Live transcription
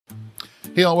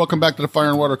Hey all, welcome back to the Fire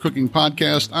and Water Cooking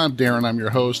Podcast. I'm Darren, I'm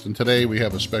your host, and today we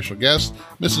have a special guest,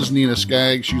 Mrs. Nina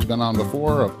Skaggs. She's been on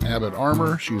before of Avid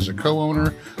Armor. She's a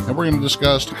co-owner, and we're going to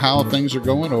discuss how things are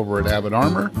going over at Avid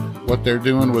Armor, what they're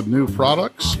doing with new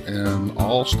products, and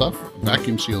all stuff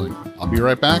vacuum sealing. I'll be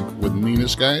right back with Nina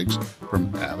Skaggs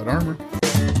from Avid Armor.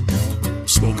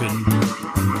 Smoking,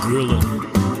 grilling,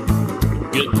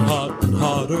 getting hot and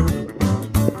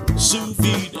hotter, sous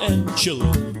vide and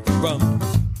chilling from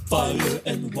fire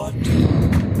and water.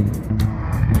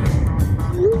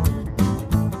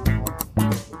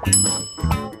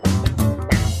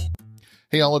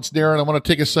 Hey y'all, it's Darren. I want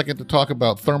to take a second to talk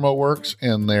about ThermoWorks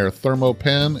and their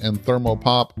ThermoPen and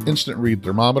ThermoPop instant read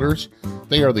thermometers.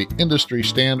 They are the industry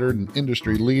standard and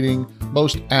industry leading,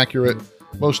 most accurate,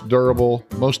 most durable,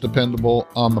 most dependable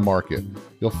on the market.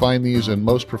 You'll find these in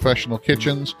most professional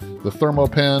kitchens. The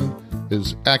ThermoPen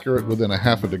is accurate within a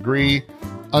half a degree,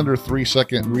 under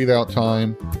 3-second readout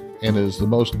time, and is the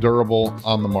most durable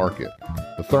on the market.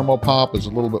 The ThermoPop is a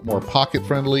little bit more pocket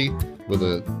friendly with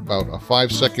about a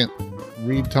 5-second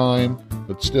read time,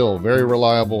 but still very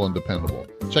reliable and dependable.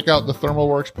 Check out the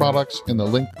ThermoWorks products in the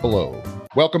link below.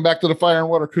 Welcome back to the Fire and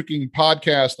Water Cooking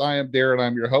Podcast. I am Darren,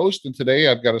 I'm your host, and today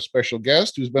I've got a special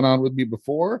guest who's been on with me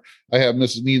before. I have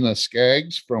Mrs. Nina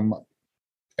Skaggs from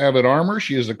Avid Armor.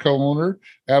 She is a co-owner,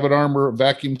 Avid Armor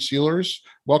Vacuum Sealers.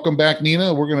 Welcome back,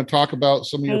 Nina. We're going to talk about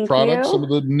some of your products, some of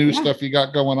the new stuff you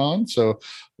got going on. So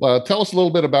tell us a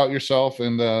little bit about yourself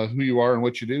and who you are and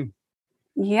what you do.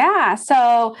 Yeah.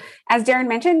 So as Darren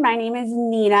mentioned, my name is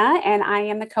Nina and I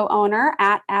am the co-owner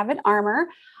at Avid Armor.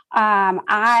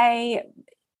 A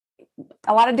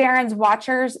lot of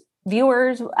Darren's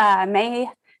viewers may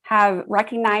have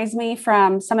recognized me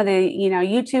from some of the,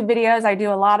 YouTube videos. I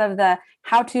do a lot of the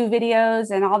how-to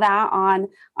videos and all that on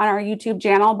our YouTube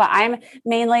channel, but I'm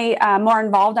mainly more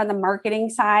involved on the marketing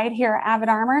side here at Avid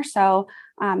Armor. So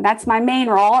that's my main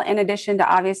role, in addition to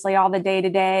obviously all the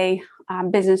day-to-day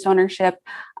business ownership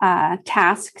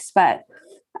tasks, but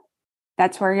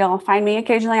that's where you'll find me.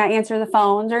 Occasionally I answer the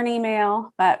phones or an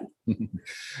email, but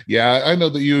yeah, I know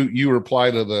that you reply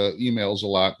to the emails a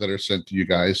lot that are sent to you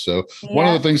guys. So one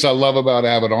of the things I love about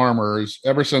Avid Armor is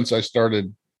ever since I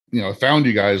started, I found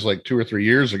you guys like 2 or 3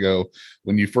 years ago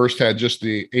when you first had just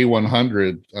the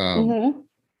A100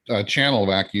 channel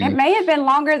vacuum. It may have been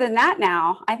longer than that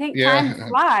now. I think time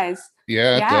flies.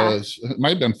 Yeah, it does. It might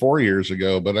have been 4 years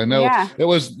ago, but I know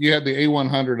you had the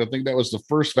A100. I think that was the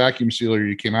first vacuum sealer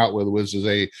you came out with, was as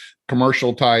a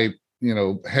commercial type,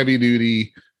 heavy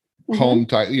duty home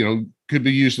type, could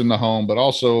be used in the home, but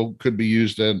also could be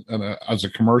used as a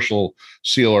commercial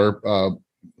sealer.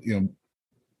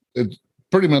 It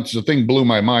pretty much, the thing blew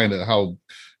my mind at how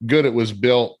good it was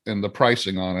built and the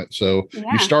pricing on it. So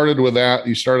you started with that.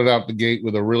 You started out the gate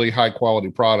with a really high quality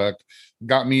product,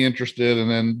 got me interested,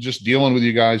 and then just dealing with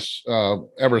you guys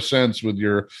ever since with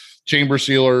your chamber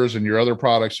sealers and your other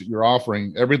products that you're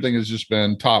offering. Everything has just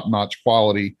been top-notch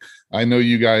quality. I know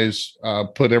you guys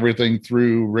put everything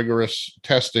through rigorous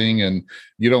testing, and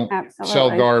you don't sell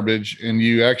garbage. And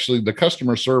you actually, the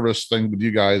customer service thing with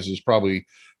you guys is probably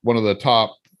one of the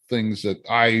top things that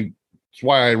it's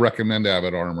why I recommend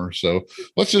Avid Armor. So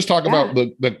let's just talk about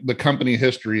the company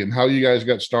history and how you guys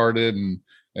got started and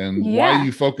why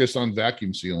you focus on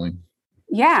vacuum sealing.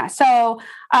 Yeah. So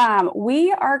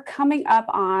we are coming up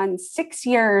on 6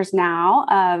 years now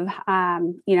of,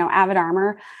 Avid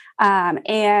Armor.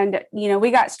 And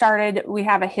we got started, we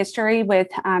have a history with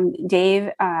Dave,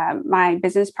 my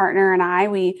business partner, and I.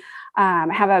 We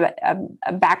have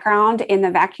a background in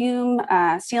the vacuum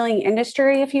sealing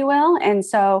industry, if you will. And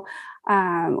so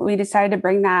we decided to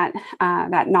bring that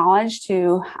knowledge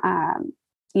to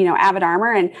Avid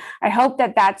Armor. And I hope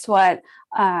that that's what,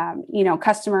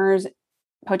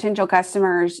 potential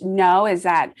customers know, is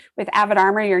that with Avid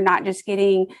Armor, you're not just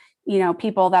getting,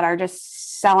 people that are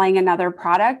just selling another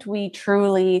product. We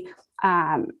truly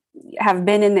have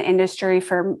been in the industry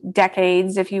for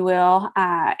decades, if you will.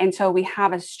 And so we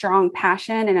have a strong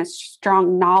passion and a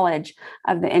strong knowledge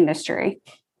of the industry.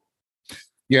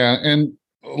 Yeah. And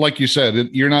like you said,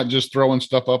 you're not just throwing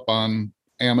stuff up on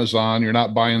Amazon. You're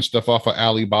not buying stuff off of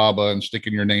Alibaba and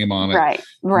sticking your name on it.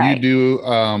 Right. You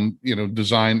do,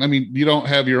 design. I mean, you don't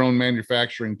have your own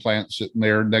manufacturing plant sitting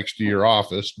there next to your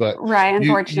office, but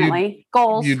unfortunately,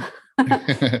 goals.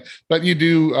 But you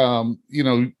do,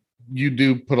 you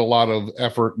do put a lot of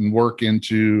effort and work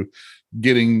into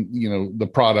getting, the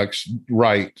products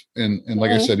right. And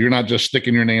like I said, you're not just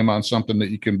sticking your name on something that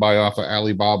you can buy off of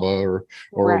Alibaba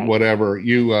or whatever.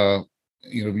 You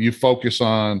focus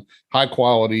on high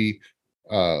quality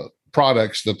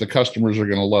products that the customers are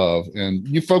going to love, and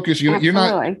you focus. You're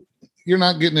not you're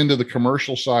not getting into the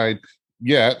commercial side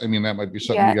yet. I mean, that might be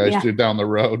something you guys do down the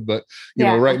road, but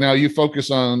right now you focus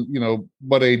on,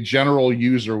 what a general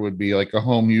user would be, like a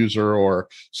home user or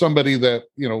somebody that,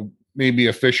 maybe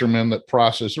a fisherman that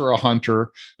process, or a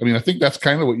hunter. I mean, I think that's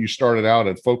kind of what you started out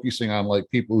at, focusing on, like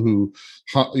people who,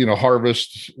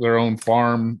 harvest their own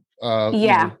farm,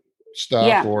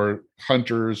 stuff, or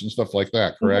hunters and stuff like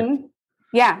that. Correct. Mm-hmm.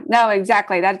 Yeah, no,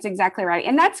 exactly. That's exactly right.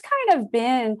 And that's kind of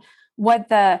been what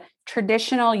the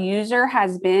traditional user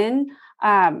has been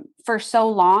for so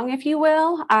long, if you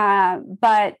will.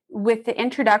 But with the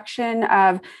introduction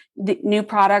of the new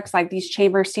products like these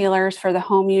chamber sealers for the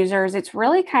home users, it's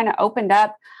really kind of opened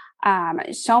up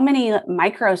so many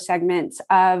micro segments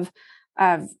of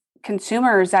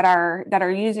consumers that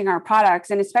are using our products,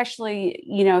 and especially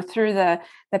through the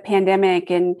pandemic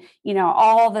and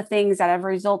all the things that have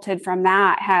resulted from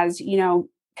that has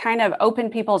kind of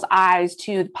opened people's eyes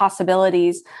to the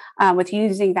possibilities with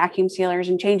using vacuum sealers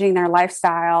and changing their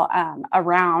lifestyle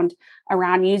around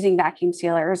using vacuum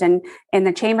sealers and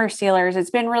the chamber sealers. It's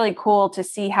been really cool to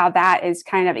see how that is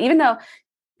kind of, even though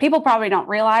people probably don't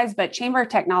realize, but chamber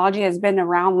technology has been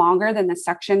around longer than the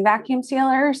suction vacuum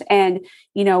sealers. And,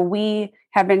 we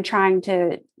have been trying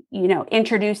to,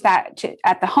 introduce that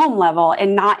at the home level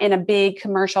and not in a big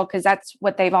commercial, because that's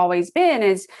what they've always been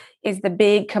is the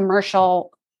big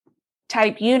commercial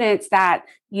type units that,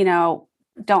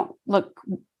 don't look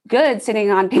good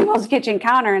sitting on people's kitchen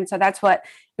counter. And so that's what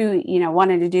we,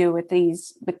 wanted to do with the,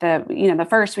 the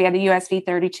first we had the USV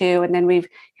 32, and then we've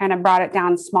kind of brought it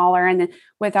down smaller. And then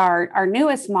with our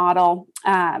newest model,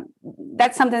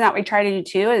 that's something that we try to do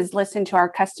too, is listen to our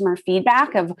customer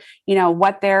feedback of,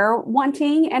 what they're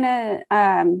wanting in a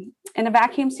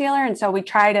vacuum sealer. And so we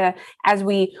try to, as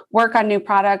we work on new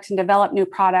products and develop new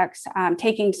products,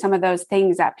 taking some of those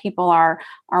things that people are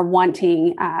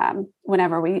wanting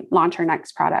whenever we launch our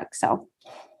next product. So.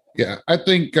 Yeah, I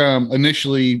think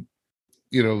initially,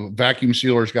 vacuum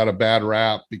sealers got a bad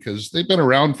rap because they've been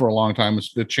around for a long time.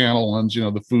 It's the channel ones,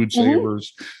 the food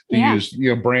savers, to use,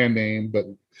 brand name. But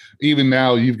even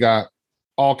now, you've got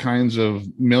all kinds of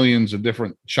millions of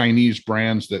different Chinese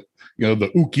brands that,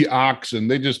 the Uki Ox,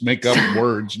 and they just make up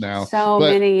words now.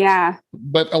 Many, yeah.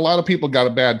 But a lot of people got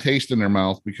a bad taste in their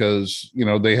mouth because,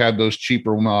 they had those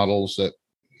cheaper models that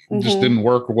just didn't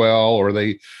work well, or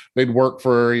they'd work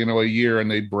for a year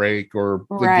and they'd break, or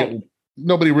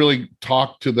nobody really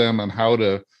talked to them on how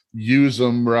to use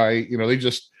them right. They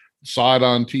just saw it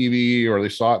on TV or they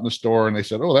saw it in the store and they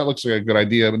said, oh, that looks like a good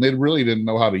idea, but they really didn't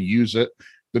know how to use it.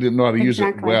 They didn't know how to use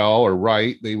it well or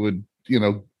right. They would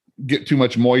get too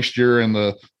much moisture in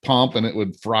the pump and it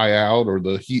would fry out, or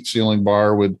the heat sealing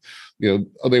bar would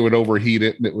they would overheat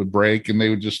it and it would break, and they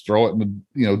would just throw it in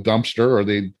the dumpster, or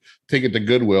they'd take it to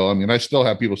Goodwill. I mean, I still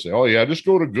have people say, oh yeah, just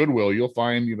go to Goodwill. You'll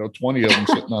find, 20 of them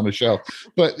sitting on the shelf.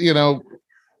 But,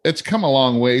 it's come a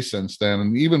long way since then.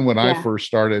 And even when I first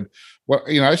started,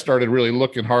 I started really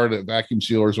looking hard at vacuum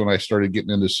sealers when I started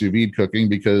getting into sous vide cooking,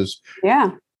 because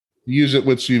use it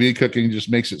with sous vide cooking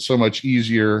just makes it so much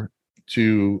easier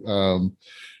to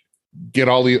get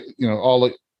all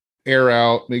the air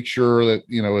out, make sure that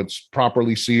it's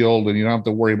properly sealed, and you don't have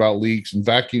to worry about leaks. And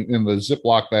vacuum in the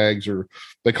Ziploc bags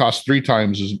they cost 3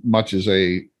 times as much as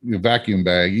a vacuum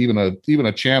bag. Even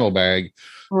a channel bag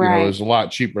is a lot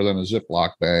cheaper than a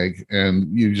Ziploc bag,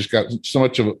 and you just got so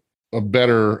much of a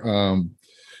better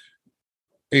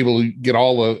able to get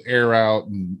all the air out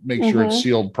and make sure it's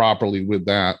sealed properly with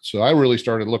that. So I really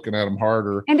started looking at them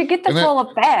harder. And to get the full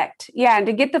effect. Yeah. And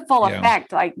to get the full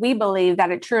effect, like, we believe that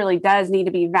it truly does need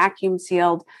to be vacuum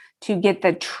sealed to get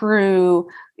the true,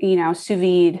 sous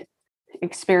vide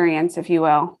experience, if you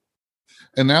will.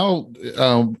 And now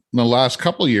in the last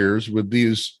couple of years with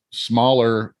these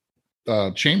smaller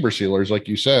chamber sealers, like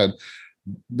you said,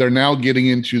 they're now getting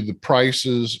into the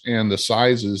prices and the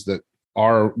sizes that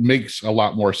makes a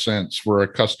lot more sense for a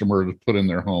customer to put in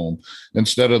their home,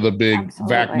 instead of the big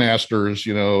vac masters,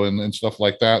 and stuff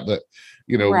like that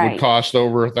would cost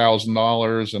over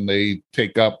 $1,000, and they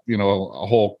take up, a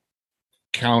whole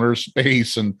counter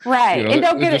space. And and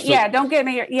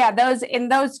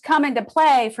those come into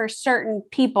play for certain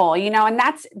people, and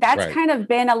that's kind of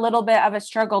been a little bit of a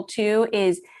struggle too,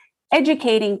 is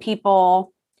educating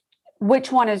people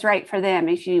which one is right for them,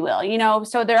 if you will,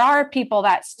 so there are people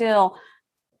that still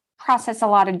process a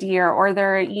lot of deer, or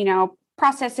they're,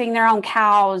 processing their own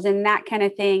cows and that kind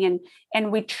of thing.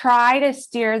 And we try to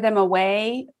steer them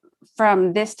away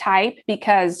from this type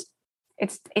because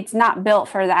it's not built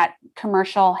for that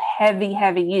commercial heavy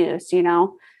use,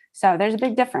 so there's a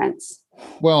big difference.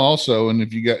 Well, also, and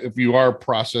if you are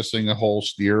processing a whole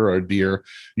steer or a deer,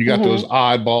 you got those Mm-hmm.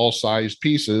 oddball sized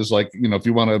pieces. Like, if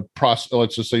you want to process,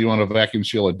 let's just say you want to vacuum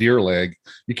seal a deer leg,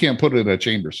 you can't put it in a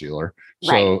chamber sealer.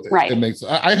 Right, So it right. makes,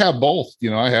 I have both,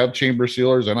 I have chamber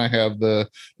sealers and I have the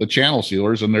channel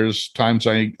sealers, and there's times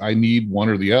I need one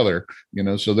or the other,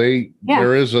 so Yeah.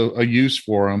 there is a use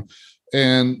for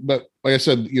them. But like I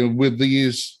said, with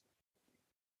these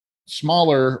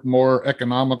smaller, more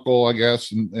economical, I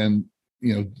guess, and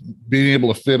being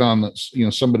able to fit on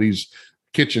somebody's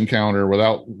kitchen counter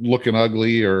without looking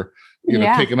ugly or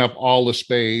Yeah. taking up all the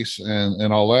space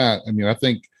and all that. I mean, I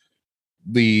think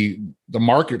the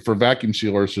market for vacuum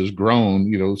sealers has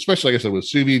grown, especially like I said, with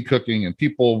sous vide cooking and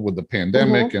people with the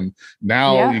pandemic. Mm-hmm. And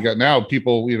now Yeah. you got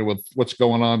people, with what's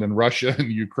going on in Russia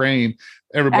and Ukraine,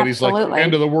 everybody's like, end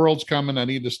Absolutely. of the world's coming. I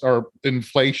need to start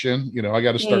inflation. I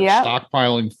got to start Yep.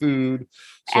 stockpiling food.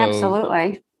 So,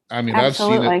 Absolutely. I mean, I've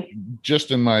seen it Absolutely.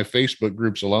 just in my Facebook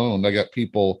groups alone. I got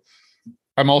people.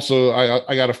 I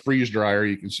got a freeze dryer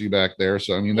you can see back there.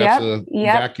 So I mean that's Yep. a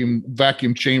Yep.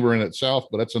 vacuum chamber in itself,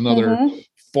 but that's another Mm-hmm.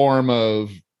 form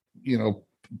of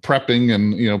prepping,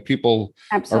 and people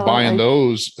are buying Absolutely.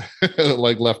 those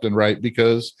like left and right,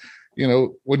 because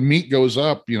when meat goes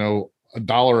up,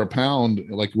 $1 a pound,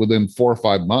 like within 4 or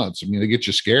 5 months, I mean, it gets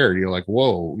you scared. You're like,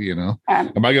 whoa, Um,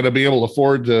 am I going to be able to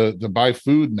afford to buy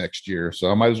food next year? So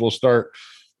I might as well start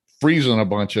freezing a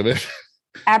bunch of it.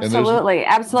 And there's Absolutely.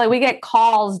 Absolutely. We get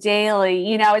calls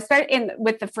daily, especially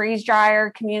with the freeze dryer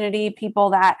community, people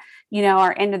that,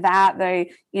 are into that.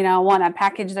 They, want to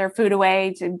package their food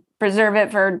away to preserve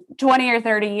it for 20 or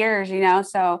 30 years,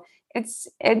 so it's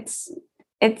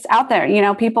out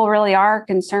there, people really are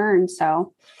concerned.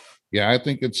 So, Yeah, I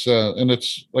think and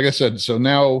it's like I said, so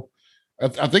now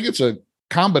I think it's a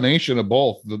combination of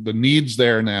both. The needs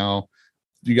there now.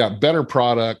 You got better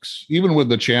products, even with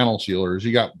the channel sealers.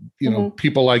 You got, mhm.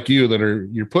 people like you that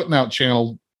you're putting out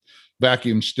channel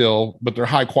vacuums still, but they're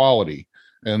high quality.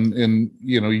 And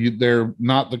they're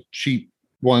not the cheap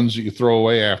ones that you throw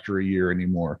away after a year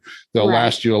anymore. They'll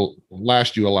Right.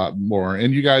 last you a lot more.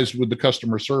 And you guys with the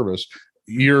customer service,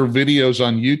 your videos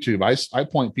on YouTube, I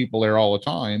point people there all the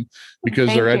time because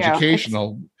they're Thank you.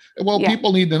 educational. Well, Yeah,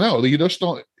 people need to know. You just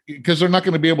don't, because they're not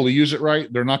going to be able to use it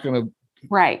right. They're not going to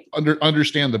right.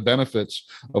 understand the benefits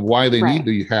of why they need Right.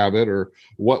 to have it, or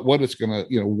what it's gonna,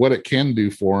 what it can do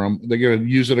for them. They're gonna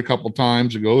use it a couple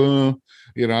times and go,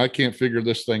 I can't figure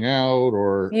this thing out,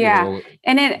 or Yeah.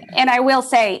 And I will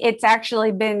say it's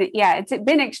actually been, it's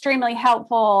been extremely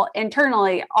helpful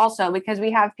internally also, because we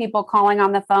have people calling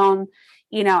on the phone,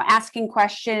 asking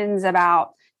questions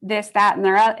about this, that,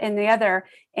 and the other.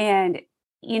 And,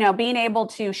 being able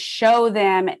to show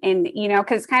them, and,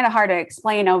 because it's kind of hard to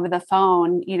explain over the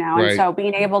phone, and right. so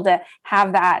being able to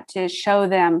have that to show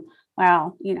them,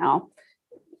 well,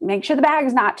 make sure the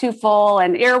bag's not too full,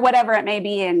 and or whatever it may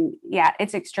be. And yeah,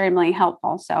 it's extremely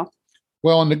helpful. So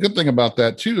Well, and the good thing about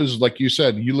that too is, like you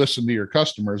said, you listen to your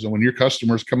customers, and when your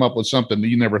customers come up with something that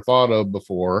you never thought of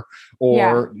before,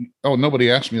 yeah. or oh,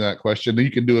 nobody asked me that question, then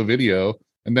you can do a video,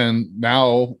 and then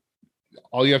now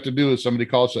all you have to do is somebody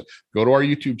calls it, go to our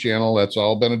YouTube channel. That's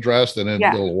all been addressed, and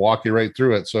Yeah, it'll walk you right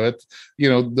through it. So it's,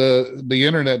 the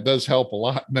internet does help a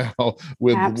lot now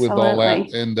with all that.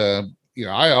 absolutely. And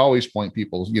I always point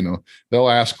people, they'll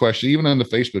ask questions, even in the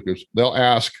Facebook groups,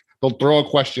 they'll throw a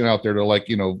question out there to, like,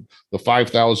 the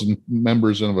 5,000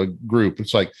 members of a group.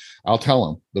 It's like, I'll tell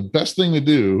them the best thing to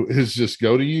do is just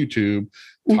go to YouTube,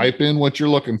 type in what you're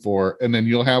looking for, and then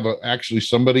you'll have actually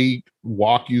somebody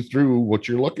walk you through what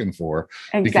you're looking for.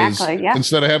 Because Exactly. Yeah.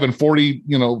 instead of having 40,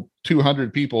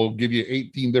 200 people give you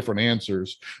 18 different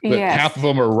answers, that half of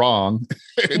Yes. them are wrong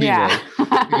Yeah.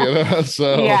 anyway.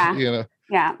 So Yeah.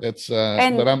 Yeah. it's but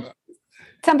And I'm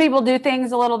some people do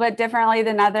things a little bit differently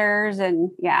than others. And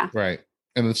yeah. right.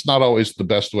 And it's not always the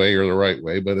best way or the right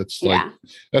way, but it's like, Yeah.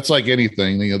 that's like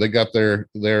anything. They got their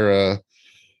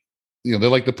they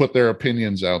like to put their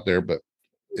opinions out there. But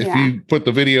if Yeah. you put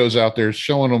the videos out there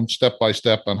showing them step by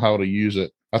step on how to use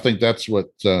it, I think that's what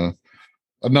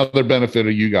another benefit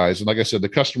of you guys. And like I said, the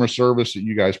customer service that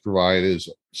you guys provide is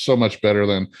so much better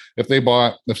than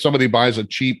if somebody buys a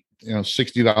cheap,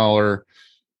 $60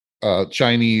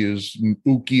 Chinese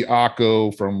uki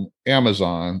ako from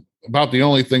Amazon. About the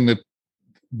only thing that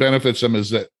benefits them is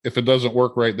that if it doesn't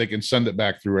work right, they can send it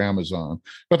back through Amazon,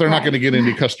 but they're not going Right. to get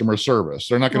any customer service.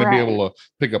 They're not going to be Right. able to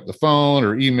pick up the phone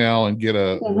or email and get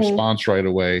a Mm-hmm. response right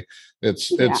away.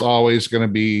 It's Yeah. always going to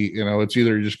be, it's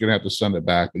either you're just going to have to send it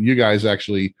back. But you guys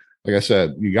actually, like I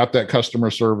said, you got that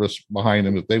customer service behind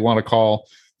them. If they want to call,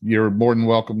 you're more than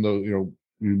welcome to, you're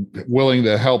willing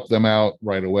to help them out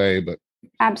right away. But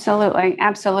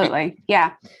Absolutely.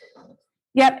 Yeah.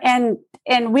 Yep. And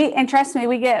trust me,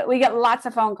 we get lots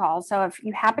of phone calls. So if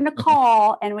you happen to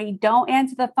call and we don't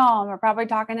answer the phone, we're probably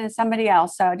talking to somebody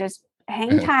else. So just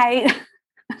hang tight.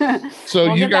 So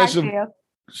We'll you get back guys to have, you.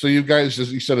 so you guys,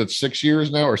 you said it's 6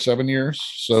 years now or 7 years.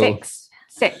 So, Six.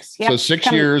 so Yep.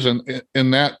 6 years. And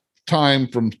in that time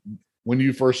from when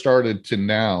you first started to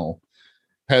now,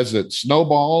 has it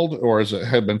snowballed or has it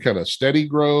had been kind of steady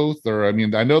growth? Or, I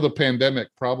mean, I know the pandemic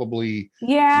probably,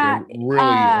 Yeah. really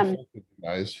affected you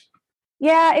guys.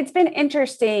 Yeah, it's been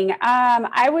interesting.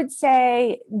 I would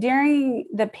say during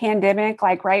the pandemic,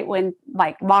 like right when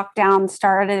like lockdown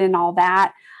started and all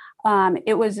that,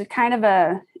 it was it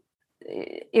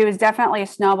was definitely a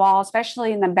snowball,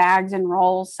 especially in the bags and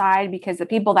rolls side, because the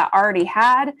people that already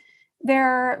had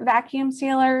their vacuum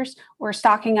sealers were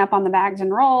stocking up on the bags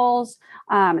and rolls.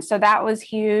 So that was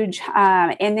huge.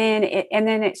 And then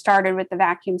it started with the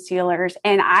vacuum sealers.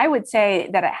 And I would say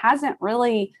that it hasn't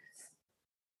really,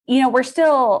 we're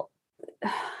still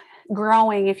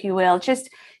growing, if you will. It's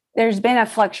just there's been a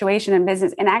fluctuation in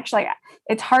business. And actually,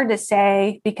 it's hard to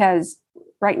say because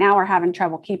right now we're having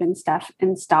trouble keeping stuff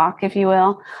in stock, if you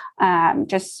will,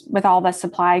 just with all the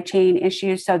supply chain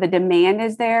issues. So the demand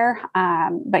is there,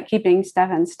 but keeping stuff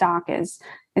in stock has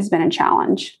been a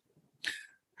challenge.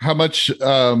 How much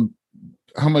of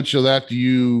that do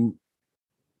you,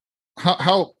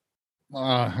 how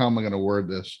am I going to word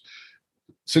this?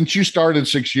 Since you started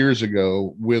 6 years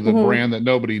ago with a brand that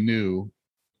nobody knew,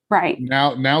 right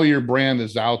now your brand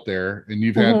is out there, and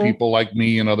you've had people like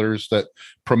me and others that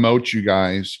promote you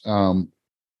guys. How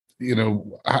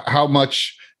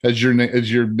much is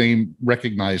your name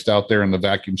recognized out there in the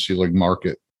vacuum sealing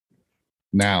market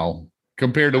now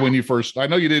compared to when you first? I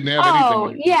know you didn't have anything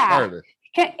when you started.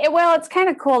 Well, it's kind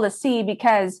of cool to see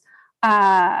because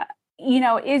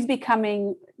is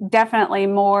becoming definitely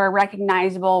more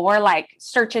recognizable. We're like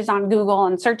searches on Google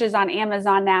and searches on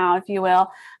Amazon now, if you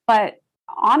will. But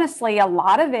honestly, a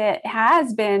lot of it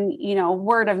has been,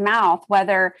 word of mouth,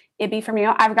 whether it be from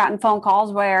you. I've gotten phone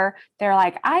calls where they're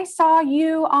like, I saw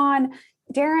you on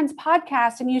Darren's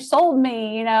podcast and you sold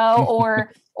me,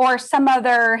 or some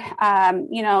other,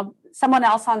 someone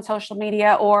else on social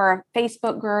media or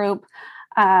Facebook group,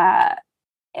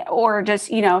 or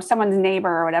just, someone's neighbor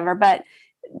or whatever. But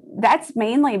that's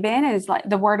mainly been is like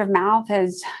the word of mouth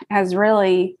has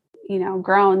really,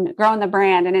 grown the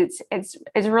brand, and it's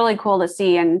really cool to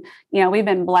see. And, we've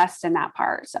been blessed in that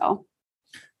part. So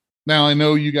now I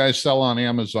know you guys sell on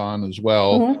Amazon as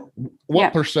well.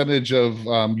 What percentage of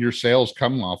your sales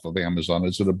come off of Amazon?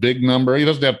 Is it a big number? It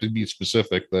doesn't have to be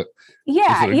specific, but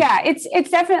it's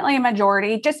definitely a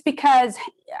majority, just because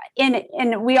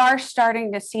and we are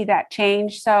starting to see that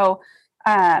change. So,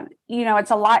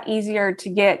 it's a lot easier to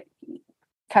get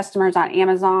customers on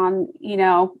Amazon,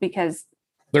 because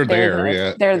they're there.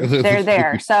 Yeah, they're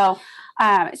there. So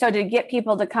to get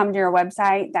people to come to your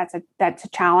website, that's a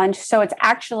challenge. So it's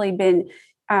actually been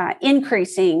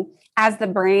increasing as the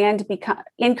brand going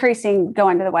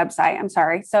to the website. I'm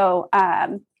sorry. So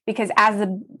because as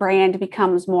the brand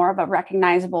becomes more of a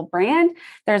recognizable brand,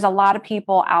 there's a lot of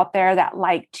people out there that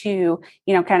like to,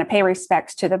 kind of pay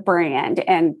respects to the brand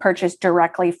and purchase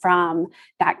directly from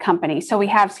that company. So we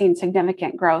have seen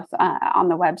significant growth on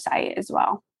the website as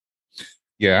well.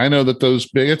 Yeah, I know that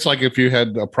it's like if you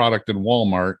had a product in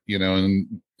Walmart,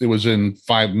 and it was in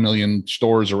 5 million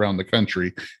stores around the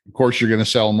country. Of course, you're going to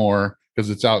sell more because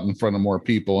it's out in front of more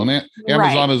people. And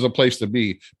Amazon is a place to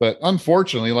be. But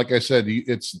unfortunately, like I said,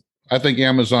 I think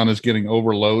Amazon is getting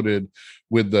overloaded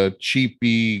with the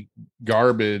cheapy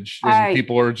garbage, and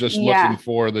people are just looking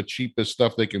for the cheapest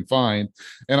stuff they can find.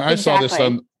 And I saw this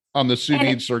on the sous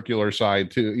vide circular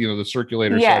side too, the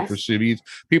circulator side for sous vide.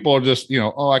 People are just,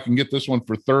 I can get this one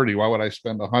for 30. Why would I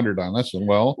spend 100 on this one?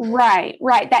 Well, right.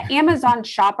 That Amazon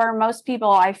shopper, most people,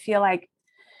 I feel like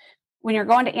when you're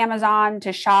going to Amazon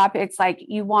to shop, it's like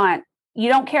you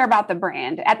don't care about the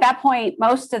brand at that point.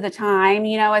 Most of the time,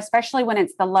 especially when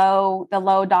it's the low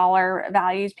dollar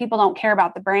values, people don't care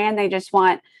about the brand. They just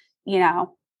want,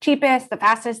 cheapest, the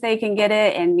fastest they can get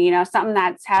it. And, something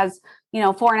that has,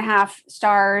 4.5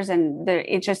 stars, and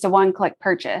it's just a one-click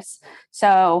purchase.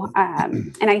 So,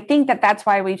 and I think that's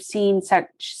why we've seen such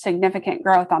significant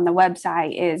growth on the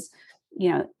website is,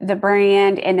 the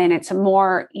brand. And then it's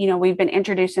more, we've been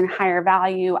introducing higher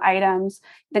value items,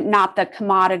 that not the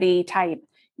commodity type,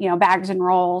 bags and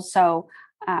rolls. So,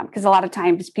 because a lot of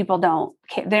times people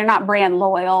they're not brand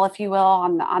loyal, if you will,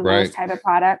 on those type of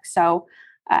products. So,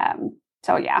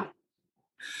 yeah.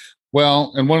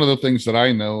 Well, and one of the things that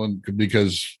I know, and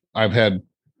because I've had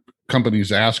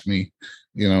companies ask me,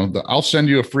 I'll send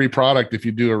you a free product if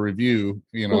you do a review,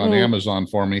 on Amazon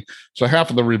for me. So half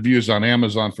of the reviews on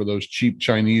Amazon for those cheap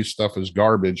Chinese stuff is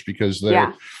garbage because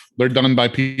they're done by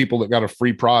people that got a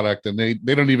free product and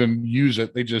they don't even use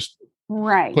it. They just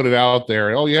put it out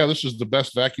there. Oh yeah, this is the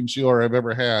best vacuum sealer I've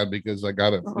ever had because I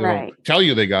got it. They don't tell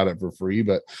you they got it for free,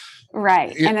 but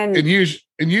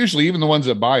and usually even the ones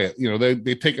that buy it,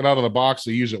 they take it out of the box,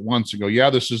 they use it once and go, yeah,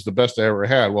 this is the best I ever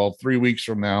had. Well, 3 weeks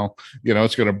from now,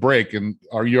 it's going to break, and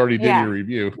you already did your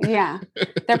review.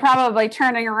 They're probably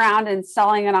turning around and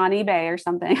selling it on eBay or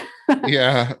something.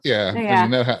 yeah. I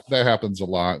mean, that happens a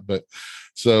lot. But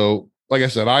so, like I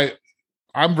said,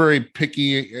 I'm very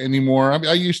picky anymore.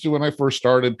 I used to, when I first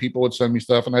started, people would send me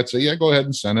stuff and I'd say, yeah, go ahead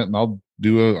and send it and I'll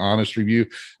do an honest review.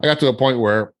 I got to a point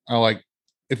where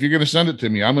if you're going to send it to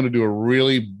me, I'm going to do a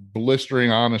really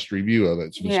blistering, honest review of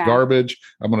it. So if it's garbage,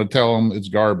 I'm going to tell them it's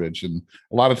garbage. And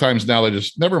a lot of times now they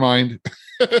just never mind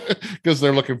because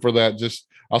they're looking for that. Just,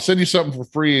 I'll send you something for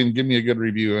free and give me a good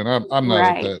review. And I'm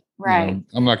not at that.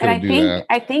 I'm not going to do that.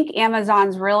 I think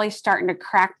Amazon's really starting to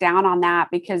crack down on that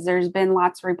because there's been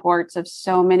lots of reports of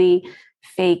so many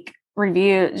fake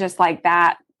reviews just like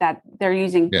that they're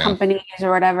using companies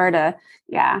or whatever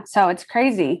so it's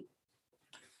crazy.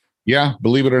 Yeah,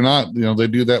 believe it or not, they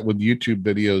do that with YouTube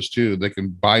videos too. They can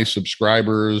buy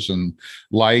subscribers and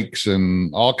likes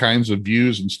and all kinds of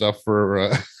views and stuff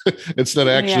for instead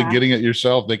of actually getting it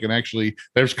yourself. They can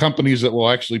there's companies that will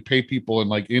actually pay people in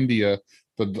like India,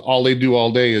 but all they do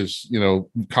all day is,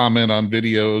 comment on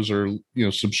videos or,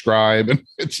 subscribe. And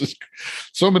it's just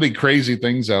so many crazy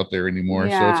things out there anymore.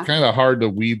 So it's kind of hard to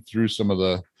weed through some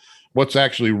of what's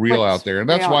actually real out there. And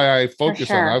that's why I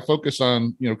focus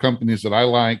on, companies that I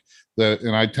like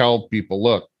and I tell people,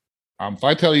 look, if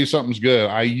I tell you something's good,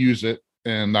 I use it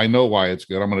and I know why it's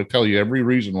good. I'm going to tell you every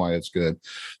reason why it's good.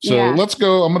 So let's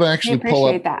go. I'm going to actually pull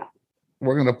up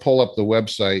We're going to pull up the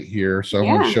website here. So I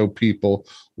want to show people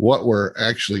what we're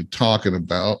actually talking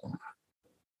about.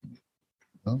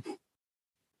 If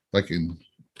I can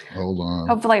hold on.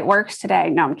 Hopefully it works today.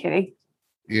 No, I'm kidding.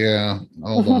 Yeah.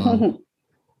 Hold on.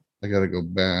 I got to go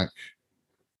back.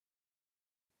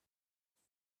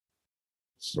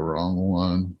 It's the wrong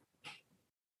one.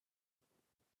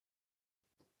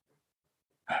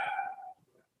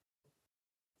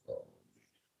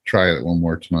 Try it one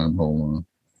more time. Hold on.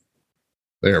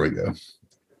 There we go.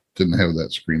 Didn't have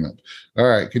that screen up. All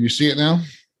right. Can you see it now?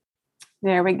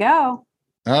 There we go.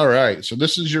 All right. So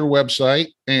this is your website.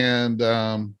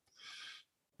 And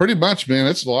pretty much, man,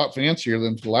 it's a lot fancier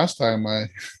than the last time I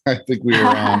think we were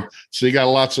on. So you got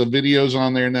lots of videos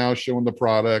on there now showing the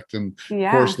product and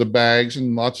of course the bags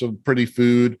and lots of pretty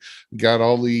food. You got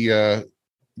all the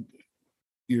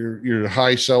your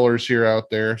high sellers here out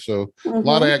there. So a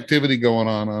lot of activity going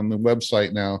on the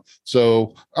website now.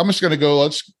 So I'm just going to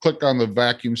let's click on the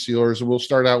vacuum sealers and we'll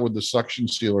start out with the suction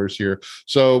sealers here.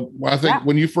 So I think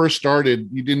when you first started,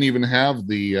 you didn't even have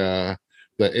the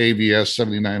AVS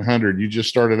 7900. You just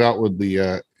started out with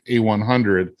the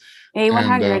A100.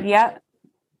 A100,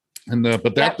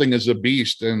 but that thing is a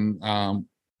beast. And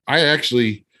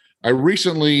I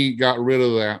recently got rid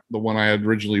of the one I had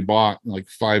originally bought like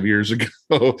 5 years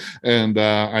ago, and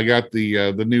I got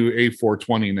the new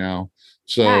A420 now.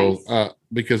 So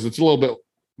because it's a little bit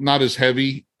not as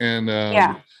heavy, and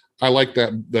I like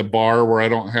the bar where I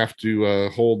don't have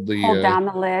to hold down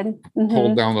the lid,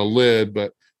 hold down the lid,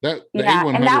 but. And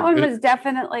that one was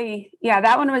definitely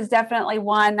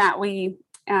one that we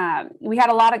had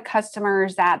a lot of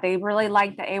customers that they really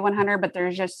liked the A100, but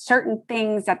there's just certain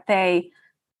things that they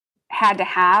had to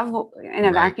have in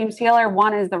a vacuum sealer.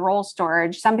 One is the roll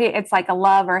storage. Some people, it's like a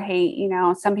love or hate,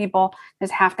 some people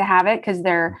just have to have it because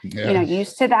they're,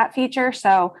 used to that feature.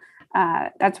 So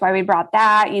that's why we brought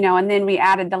that, and then we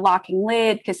added the locking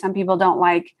lid because some people don't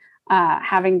like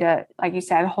having to, like you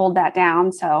said, hold that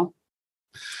down. So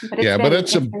but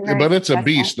it's a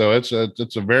beast though. It's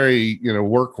a very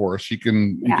workhorse. You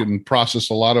can process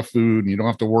a lot of food and you don't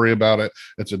have to worry about it.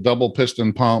 It's a double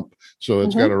piston pump, so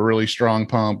it's got a really strong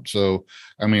pump. So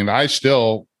I mean,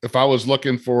 if I was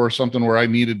looking for something where I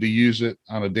needed to use it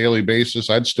on a daily basis,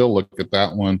 I'd still look at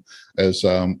that one as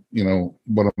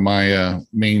one of my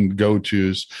main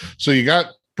go-tos. So you got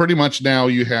pretty much now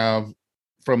you have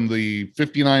from the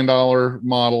 $59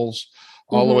 models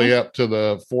all the way up to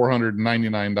the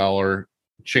 $499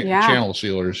 channel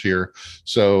sealers here.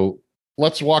 So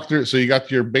let's walk through it. So you got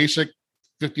your basic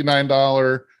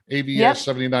 $59 AVS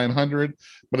 7900,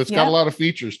 but it's got a lot of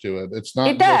features to it. It's not.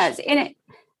 It does. And it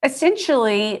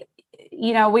essentially,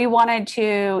 we wanted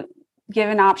to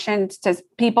given options to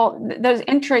people, those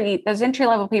entry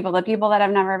level people, the people that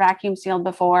have never vacuum sealed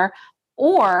before,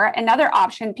 or another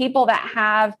option, people that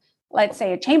have, let's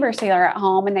say, a chamber sealer at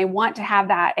home and they want to have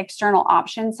that external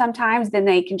option sometimes, then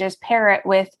they can just pair it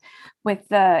with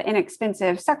the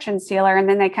inexpensive suction sealer, and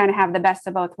then they kind of have the best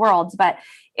of both worlds. But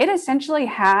it essentially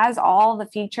has all the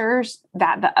features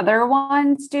that the other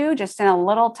ones do, just in a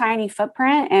little tiny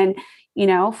footprint. And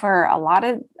for a lot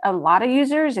of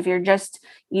users, if you're just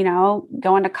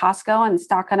going to Costco and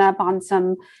stocking up on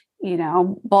some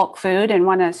bulk food and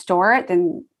want to store it,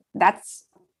 then that's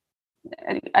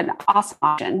an awesome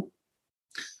option.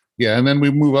 Yeah, and then we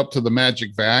move up to the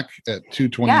Magic Vac at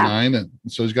 $229, and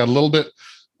so it's got a little bit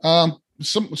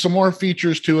some more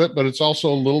features to it, but it's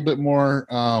also a little bit more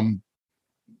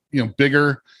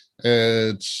bigger.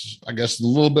 It's, I guess, a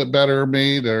little bit better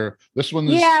made. Or this one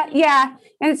is yeah,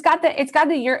 and it's got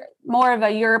the more of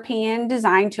a European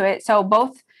design to it. So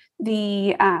both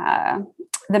the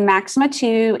Maxima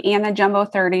 2 and the Jumbo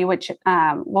 30, which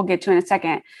we'll get to in a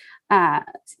second,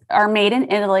 are made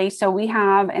in Italy. So we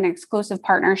have an exclusive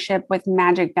partnership with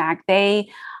Magic Vac. They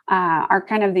are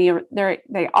kind of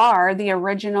they are the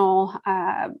original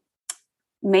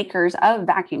makers of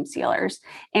vacuum sealers.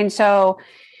 And so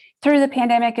through the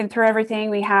pandemic and through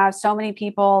everything, we have so many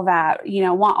people that,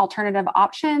 want alternative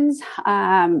options,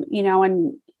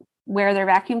 and where their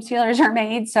vacuum sealers are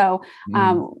made. So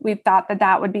we've thought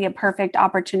that would be a perfect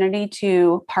opportunity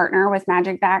to partner with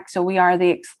Magic Vac. So we are the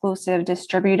exclusive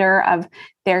distributor of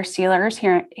their sealers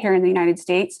here in the United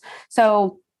States.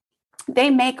 So they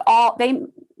make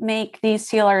these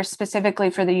sealers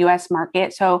specifically for the U.S.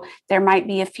 market. So there might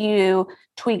be a few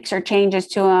tweaks or changes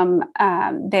to them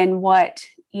than what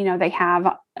they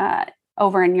have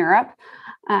over in Europe.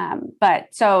 But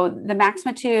so the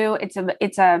Maxima 2, it's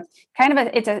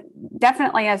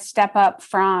definitely a step up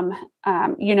from,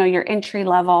 your entry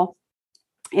level.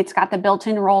 It's got the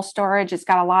built-in roll storage. It's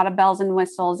got a lot of bells and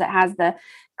whistles. It has the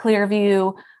clear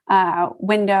view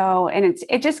window, and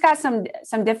it just got some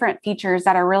different features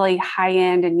that are really high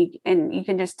end, and you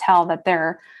can just tell that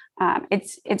they're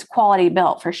it's quality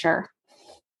built for sure.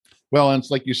 Well, and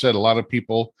it's like you said, a lot of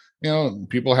people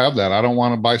have that. I don't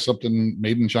want to buy something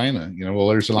made in China. Well,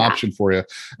 there's an option for you.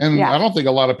 And I don't think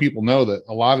a lot of people know that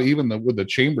with the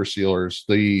chamber sealers,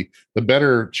 the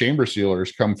better chamber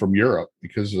sealers come from Europe,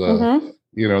 because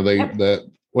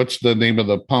what's the name of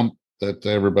the pump that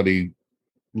everybody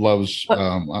loves?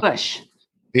 Bush.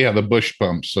 Yeah, the Bush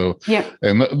pumps. So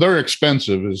and they're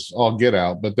expensive as all get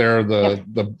out, but they're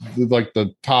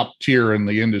the top tier in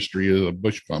the industry of the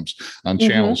Bush pumps on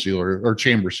channel sealer or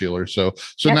chamber sealer. So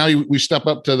now we step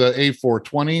up to the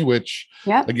A420, which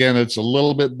again, it's a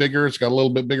little bit bigger. It's got a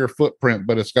little bit bigger footprint,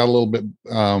 but it's got a little bit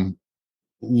I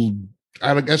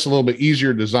guess a little bit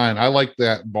easier design. I like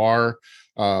that bar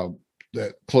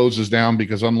that closes down,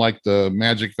 because unlike the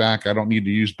Magic Vac, I don't need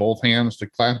to use both hands to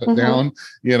clamp it down,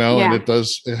 and it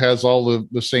has all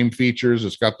the same features.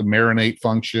 It's got the marinate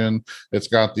function. It's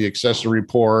got the accessory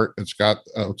port. It's got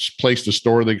a place to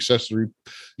store the accessory,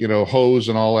 hose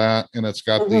and all that. And it's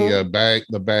got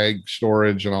the bag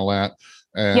storage and all that.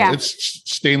 And it's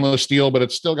stainless steel, but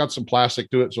it's still got some plastic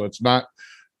to it. So it's not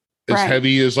as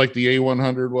heavy as like the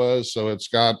A100 was. So it's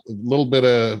got a little bit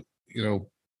of,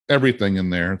 everything in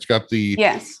there. It's got the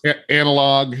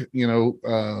analog,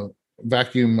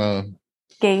 vacuum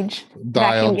gauge,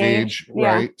 dial gauge,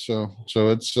 right? So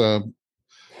it's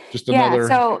just another.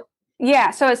 So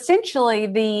essentially,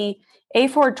 the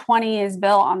A420 is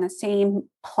built on the same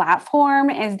platform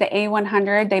as the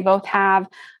A100. They both have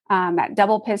that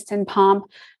double piston pump.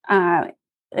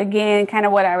 Again, kind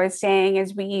of what I was saying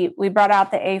is we brought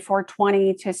out the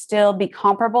A420 to still be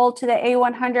comparable to the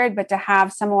A100, but to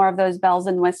have some more of those bells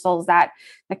and whistles that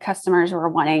the customers were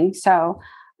wanting. So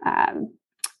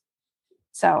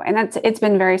it's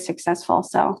been very successful.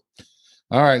 So.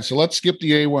 All right, so let's skip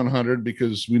the A100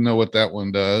 because we know what that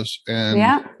one does.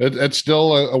 And it's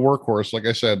still a workhorse. Like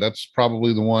I said, that's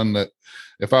probably the one that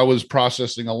if I was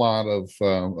processing a lot of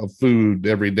food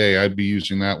every day, I'd be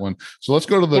using that one. So let's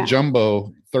go to the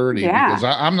Jumbo 30 because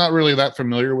I'm not really that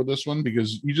familiar with this one,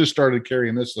 because you just started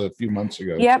carrying this a few months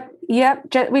ago.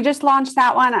 Yep. We just launched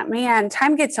that one. Man,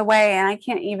 time gets away and I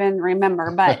can't even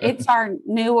remember, but it's our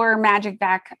newer Magic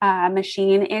Vac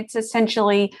machine. It's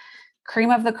essentially cream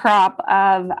of the crop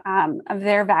of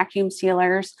their vacuum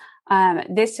sealers.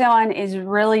 This one is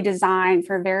really designed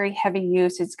for very heavy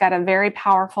use. It's got a very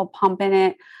powerful pump in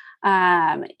it.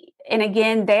 And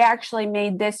again, they actually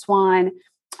made this one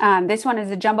This one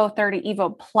is a Jumbo 30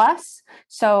 Evo Plus.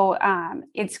 So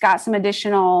it's got some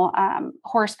additional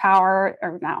horsepower,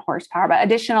 or not horsepower, but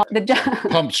additional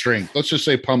pump strength. Let's just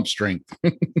say pump strength.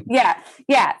 Yeah.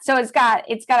 So it's got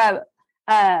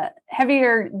a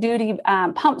heavier duty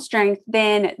pump strength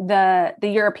than the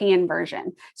European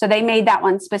version. So they made that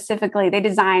one specifically. They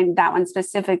designed that one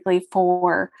specifically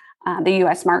for the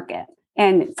U.S. market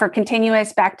and for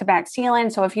continuous back-to-back sealing.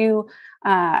 So if you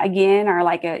again are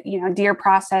like deer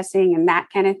processing and that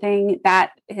kind of thing,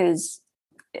 that is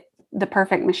the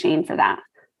perfect machine for that.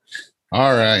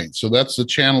 All right, so that's the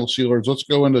channel sealers. Let's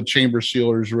go into chamber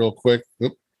sealers real quick.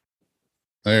 Oop.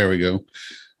 There we go.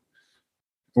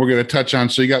 We're going to touch on,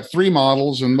 so you got 3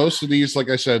 models, and most of these, like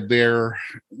I said,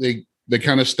 they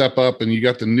kind of step up, and you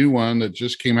got the new one that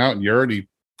just came out and you already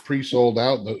pre-sold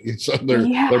out. So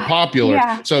they're popular.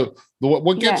 Yeah. So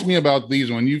what gets me about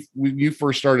these, when you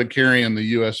first started carrying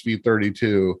the USV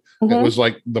 32, it was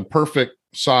like the perfect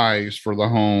size for the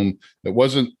home. It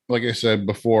wasn't, like I said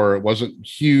before, it wasn't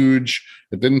huge.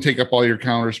 It didn't take up all your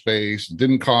counter space. It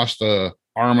didn't cost a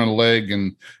arm and a leg,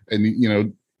 and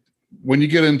when you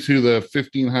get into the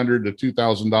 $1,500 to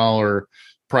 $2,000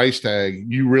 price tag,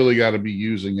 you really got to be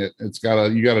using it.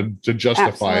 You got to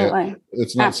justify it.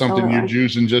 It's not something you're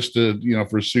using just to,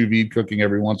 for sous vide cooking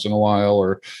every once in a while,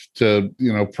 or to,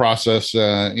 process,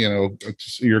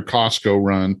 your Costco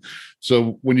run.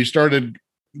 So when you started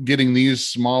getting these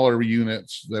smaller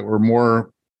units that were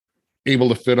more able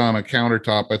to fit on a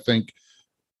countertop, I think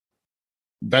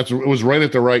it was right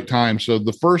at the right time. So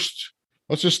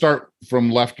let's just start from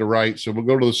left to right. So we'll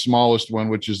go to the smallest one,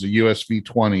 which is the USV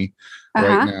 20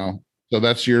 right now. So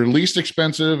that's your least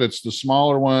expensive. It's the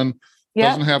smaller one. Yep.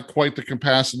 Doesn't have quite the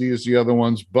capacity as the other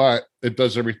ones, but it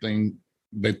does everything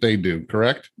that they do,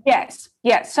 correct? Yes.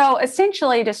 So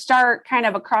essentially, to start kind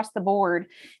of across the board,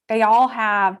 they all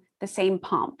have the same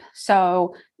pump.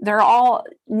 So they're all,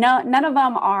 none of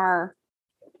them are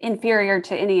inferior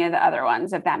to any of the other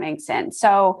ones, if that makes sense.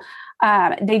 So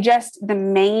the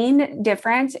main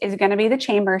difference is going to be the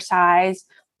chamber size.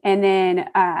 And then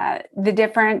the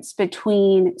difference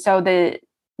between, so the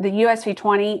USV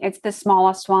 20, it's the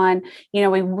smallest one. We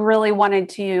really wanted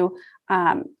to,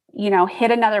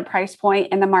 hit another price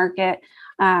point in the market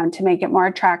to make it more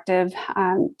attractive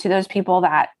to those people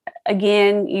that,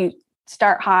 again, you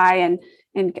start high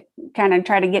and kind of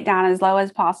try to get down as low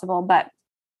as possible. But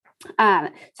so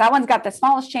that one's got the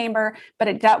smallest chamber,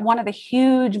 but one of the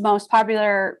huge, most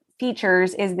popular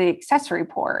features is the accessory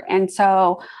port. And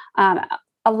so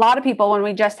a lot of people, when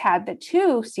we just had the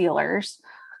 2 sealers,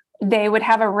 they would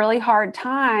have a really hard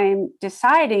time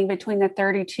deciding between the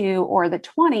 32 or the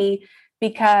 20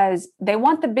 because they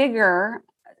want the bigger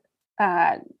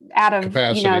out of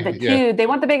capacity, the 2. They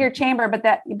want the bigger chamber, but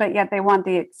yet they want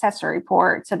the accessory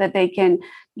port so that they can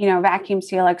vacuum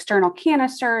seal external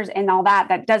canisters and all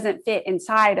that doesn't fit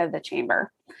inside of the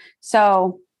chamber.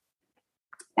 So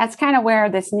that's kind of where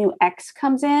this new X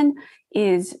comes in,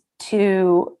 is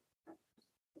to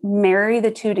marry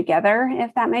the 2 together,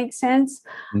 if that makes sense.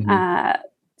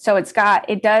 So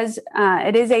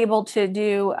it is able to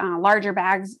do larger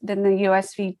bags than the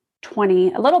USV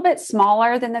 20, a little bit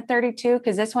smaller than the 32,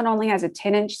 because this one only has a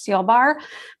 10-inch seal bar.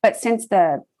 But since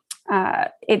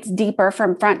it's deeper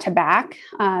from front to back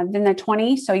than the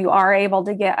 20, so you are able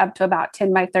to get up to about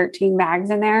 10 by 13 bags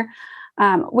in there,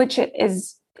 which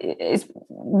is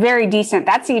very decent.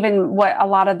 That's even what a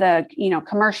lot of the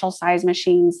commercial size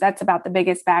machines, that's about the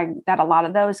biggest bag that a lot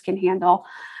of those can handle.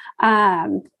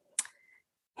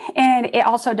 And it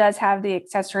also does have the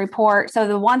accessory port. So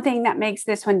the one thing that makes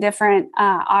this one different,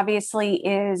 obviously,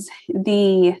 is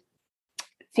the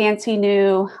fancy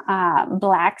new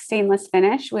black stainless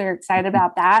finish. We're excited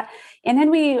about that. And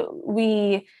then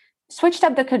we switched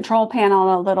up the control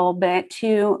panel a little bit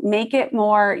to make it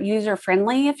more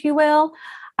user-friendly, if you will.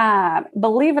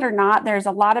 Believe it or not, there's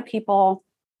a lot of people,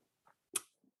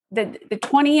 the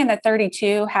 20 and the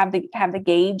 32 have the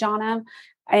gauge on them.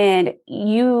 And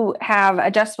you have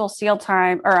adjustable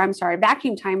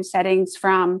vacuum time settings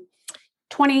from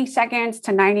 20 seconds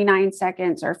to 99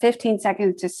 seconds or 15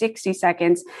 seconds to 60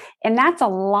 seconds. And that's a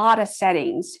lot of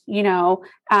settings,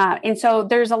 and so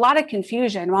there's a lot of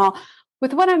confusion. Well,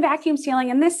 with what I'm vacuum sealing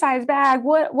in this size bag,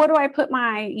 what do I put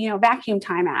my, vacuum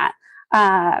time at?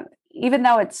 Even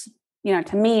though it's,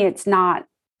 to me, it's not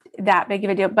that big of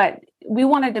a deal, but we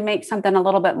wanted to make something a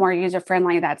little bit more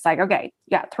user-friendly. That's like, okay,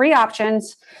 you got 3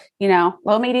 options,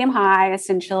 low, medium, high,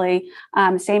 essentially,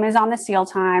 same as on the seal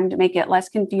time, to make it less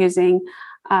confusing.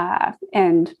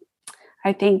 And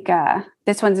I think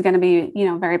this one's going to be,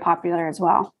 very popular as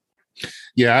well.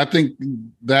 Yeah, I think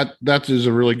that is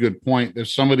a really good point. If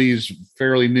somebody's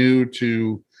fairly new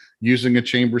to using a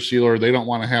chamber sealer, they don't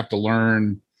want to have to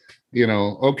learn,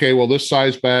 okay, well, this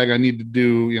size bag, I need to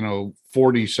do,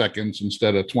 40 seconds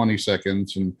instead of 20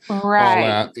 seconds and all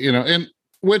Right. that, and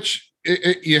which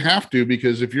you have to,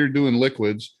 because if you're doing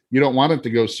liquids, you don't want it to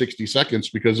go 60 seconds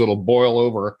because it'll boil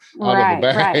over out of the Right.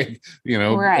 bag,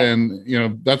 Right. Right.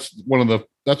 and that's one of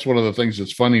the things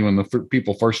that's funny when the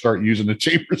people first start using the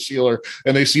chamber sealer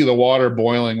and they see the water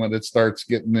boiling when it starts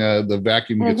getting the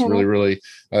vacuum gets really, really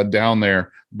down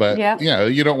there. But Yep. yeah,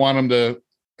 you don't want them to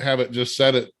have it just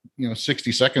set at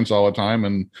 60 seconds all the time,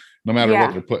 and no matter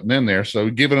what they're putting in there. So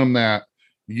giving them that,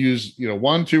 use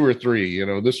 1, 2, or 3.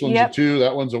 This one's a 2,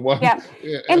 that one's a 1. Yep.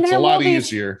 And it's a lot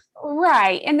easier.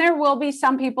 Right. And there will be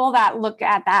some people that look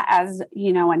at that as,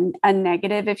 a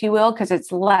negative, if you will, because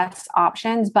it's less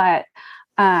options. But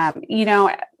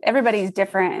everybody's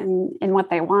different in what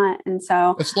they want. And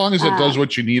so as long as it does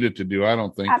what you need it to do, I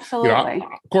don't think. Absolutely.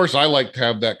 Of course, I like to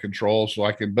have that control so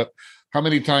I can, but how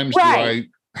many times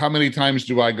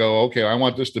do I go, okay, I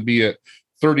want this to be at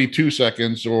 32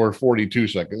 seconds or 42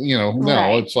 seconds?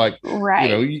 No, it's like,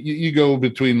 you go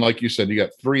between, like you said, you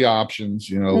got 3 options,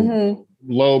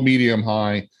 low, medium,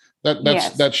 high.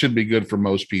 That should be good for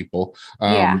most people.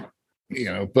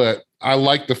 But I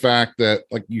like the fact that,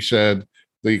 like you said,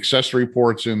 the accessory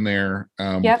ports in there,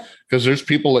 because there's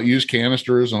people that use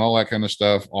canisters and all that kind of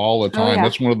stuff all the time.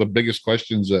 That's one of the biggest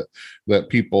questions that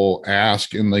people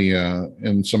ask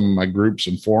in some of my groups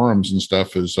and forums and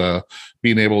stuff, is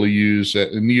being able to use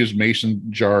it and use mason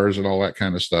jars and all that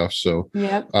kind of stuff. So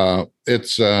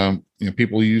it's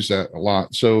people use that a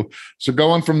lot. So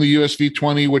going from the USV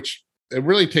 20, which it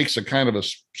really takes a kind of a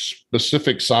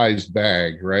specific sized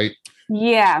bag, right?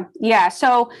 Yeah.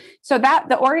 So that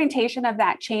the orientation of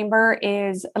that chamber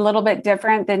is a little bit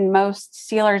different than most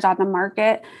sealers on the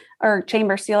market, or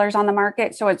chamber sealers on the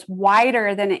market. So it's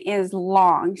wider than it is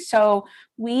long. So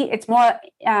it's more,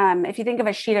 if you think of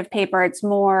a sheet of paper, it's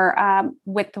more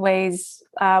widthways,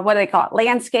 what do they call it?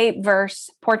 Landscape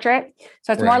versus portrait.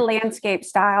 So it's more landscape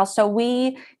style. So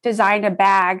we designed a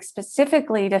bag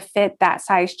specifically to fit that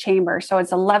size chamber. So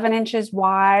it's 11 inches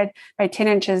wide by 10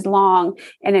 inches long.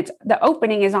 And the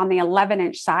opening is on the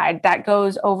 11-inch side that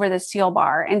goes over the seal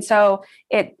bar. And so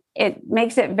it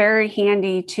makes it very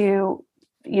handy to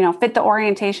fit the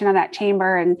orientation of that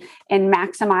chamber and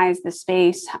maximize the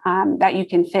space that you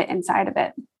can fit inside of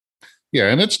it. Yeah.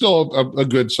 And it's still a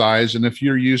good size. And if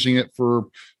you're using it for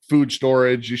food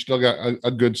storage, you still got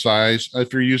a good size.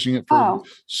 If you're using it for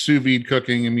sous vide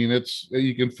cooking, I mean,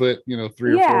 you can fit, 3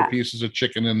 or 4 pieces of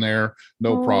chicken in there.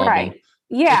 No problem. Right.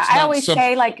 Yeah. I always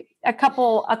say like a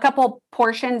couple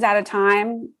portions at a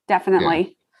time. Definitely.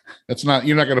 Yeah.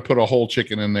 You're not going to put a whole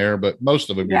chicken in there, but most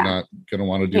of them you're not going to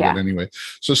want to do that anyway.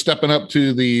 So stepping up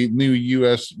to the new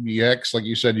USVX, like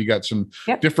you said, you got some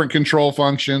different control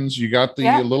functions. You got the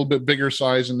a little bit bigger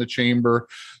size in the chamber.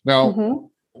 Now,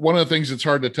 one of the things that's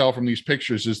hard to tell from these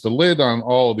pictures is the lid on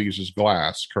all of these is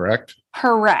glass, correct?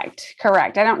 Correct.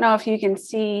 I don't know if you can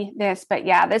see this, but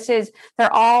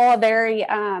they're all very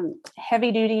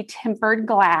heavy duty tempered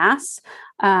glass.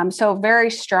 So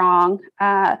very strong.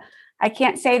 I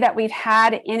can't say that we've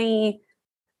had any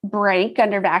break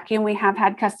under vacuum. We have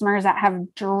had customers that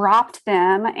have dropped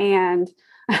them and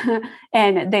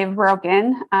they've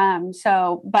broken.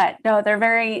 But no, they're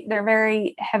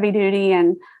very heavy duty,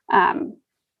 and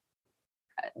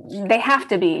they have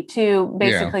to be to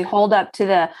basically hold up to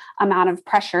the amount of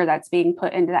pressure that's being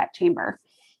put into that chamber.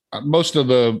 Most of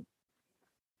the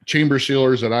chamber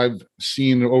sealers that I've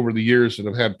seen over the years that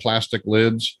have had plastic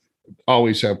lids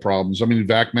always have problems. I mean,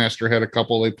 VacMaster had a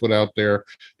couple they put out there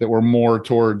that were more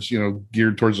towards,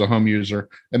 geared towards the home user,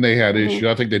 and they had issues.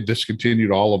 I think they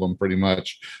discontinued all of them pretty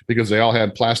much because they all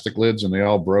had plastic lids and they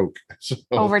all broke. So,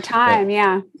 over time.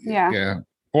 Yeah.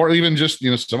 Or even just,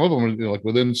 some of them were like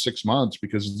within 6 months,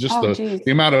 because just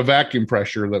the amount of vacuum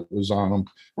pressure that was on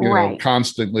them,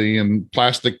 constantly, and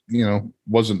plastic,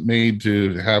 wasn't made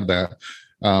to have that.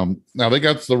 Now they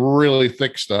got the really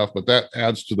thick stuff, but that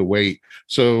adds to the weight.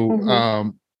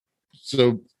 So,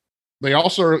 so they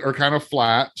also are kind of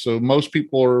flat. So most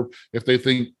people if they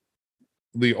think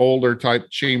the older type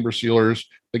chamber sealers,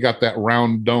 they got that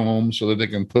round dome so that they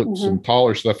can put some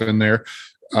taller stuff in there.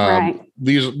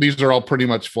 These are all pretty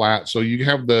much flat. So you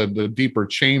have the deeper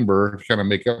chamber to kind of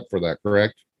make up for that,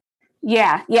 correct?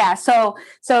 Yeah. So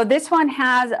this one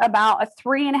has about a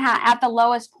 3.5 at the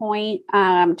lowest point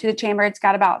to the chamber. It's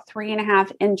got about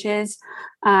 3.5 inches.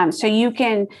 So you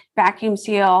can vacuum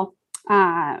seal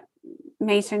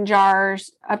mason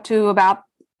jars up to about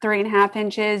 3.5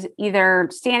 inches, either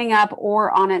standing up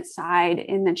or on its side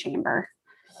in the chamber.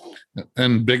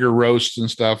 And bigger roasts and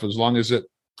stuff, as long as it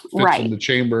fits in the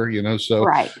chamber, so,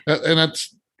 and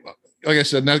that's, like I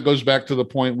said, that goes back to the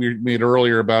point we made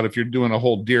earlier about if you're doing a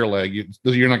whole deer leg,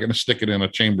 you're not going to stick it in a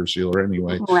chamber sealer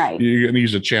anyway. Right. You're going to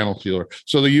use a channel sealer.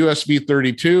 So the USV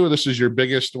 32, this is your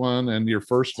biggest one and your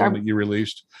first one that you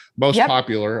released. Most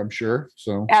popular, I'm sure.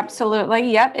 So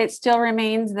absolutely. Yep. It still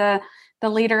remains the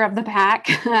leader of the pack,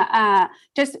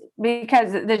 just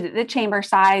because the chamber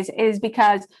size is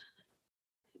because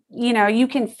you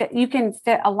can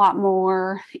fit a lot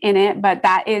more in it, but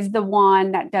that is the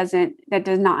one that does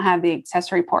not have the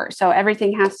accessory port. So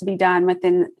everything has to be done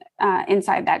within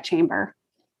inside that chamber.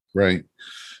 Right.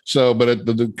 So, but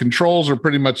the controls are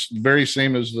pretty much very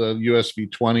same as the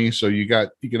USV 20. So you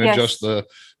can adjust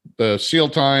the seal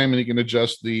time, and you can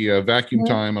adjust the vacuum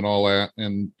time and all that.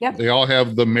 And they all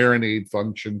have the marinade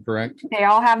function, correct? They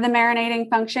all have the marinating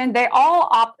function. The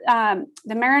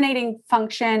marinating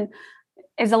function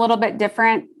is a little bit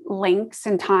different lengths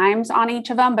and times on each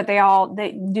of them, but they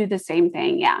do the same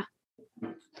thing. Yeah.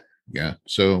 Yeah.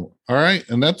 So, all right.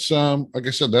 And that's, like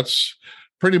I said, that's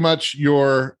pretty much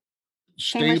your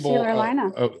stable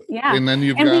lineup. And then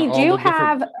we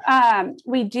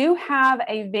do have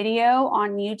a video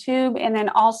on YouTube, and then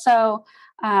also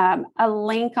a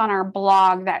link on our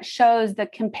blog that shows the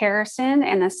comparison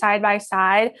and the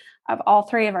side-by-side of all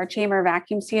three of our chamber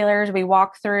vacuum sealers. We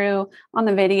walk through on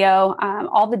the video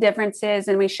all the differences,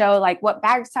 and we show like what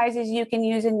bag sizes you can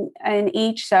use in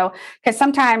each. So, because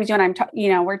sometimes when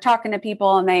we're talking to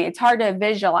people and it's hard to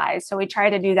visualize. So we try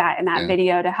to do that in that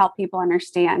video to help people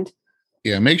understand.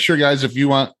 Yeah. Make sure, guys, if you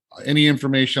want any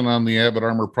information on the Avid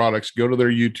Armor products, go to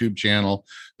their YouTube channel.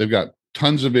 They've got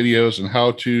tons of videos and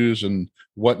how-tos and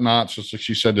whatnot. So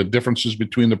she said the differences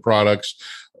between the products.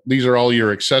 These are all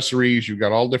your accessories. You've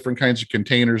got all different kinds of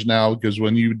containers now, because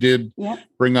when you did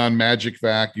bring on Magic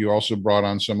Vac, you also brought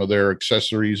on some of their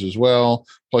accessories as well.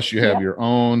 Plus you have your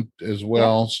own as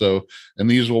well. So, and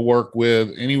these will work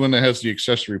with anyone that has the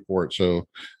accessory port. So,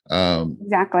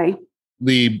 exactly.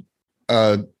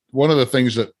 One of the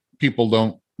things that people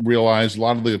don't realize, a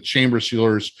lot of the chamber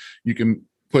sealers, you can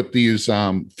put these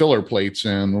filler plates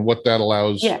in. What that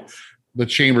allows the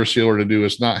chamber sealer to do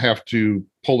is not have to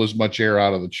pull as much air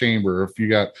out of the chamber. If you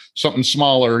got something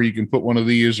smaller, you can put one of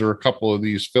these or a couple of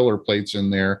these filler plates in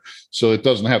there, so it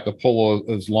doesn't have to pull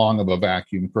as long of a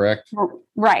vacuum, correct?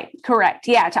 Right. Correct.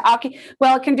 Yeah.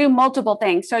 It can do multiple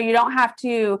things. So you don't have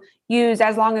to use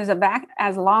as long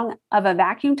of a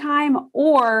vacuum time,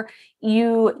 or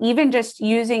you even just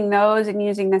using those and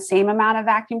using the same amount of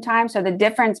vacuum time. So the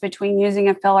difference between using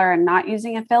a filler and not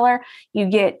using a filler, you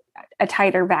get a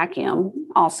tighter vacuum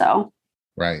also.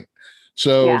 Right.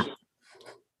 So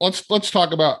let's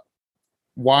talk about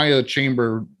why a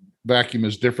chamber vacuum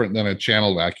is different than a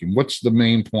channel vacuum. What's the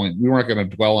main point? We weren't going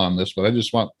to dwell on this, but I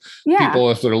just want people,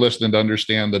 if they're listening, to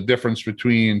understand the difference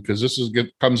between, because this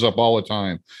comes up all the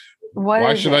time.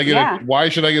 Why should I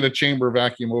get a chamber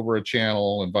vacuum over a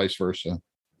channel, and vice versa?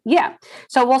 Yeah.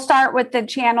 So we'll start with the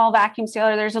channel vacuum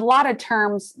sealer. There's a lot of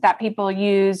terms that people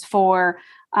use for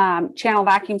channel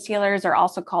vacuum sealers. Are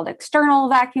also called external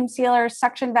vacuum sealers,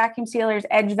 suction vacuum sealers,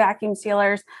 edge vacuum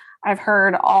sealers. I've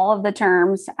heard all of the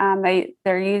terms.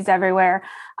 They're used everywhere.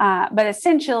 But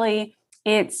essentially,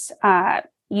 it's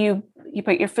you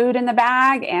put your food in the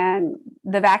bag, and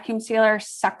the vacuum sealer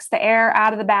sucks the air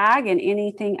out of the bag and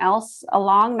anything else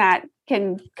along that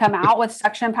can come out with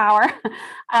suction power.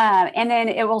 And then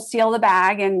it will seal the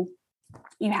bag, and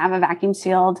you have a vacuum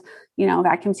sealed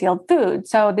food.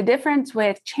 So the difference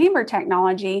with chamber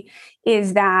technology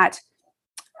is that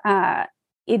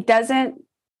it doesn't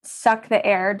suck the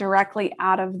air directly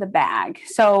out of the bag.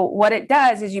 So what it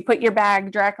does is you put your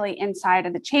bag directly inside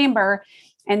of the chamber,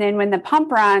 and then when the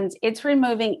pump runs, it's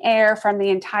removing air from the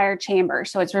entire chamber.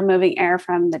 So it's removing air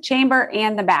from the chamber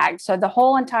and the bag. So the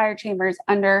whole entire chamber is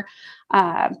under,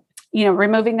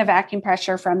 removing the vacuum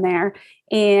pressure from there.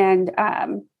 And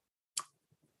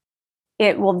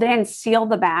it will then seal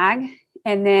the bag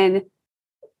and then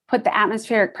put the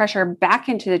atmospheric pressure back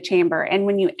into the chamber. And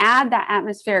when you add that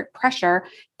atmospheric pressure,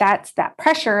 that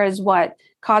pressure is what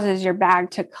causes your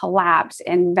bag to collapse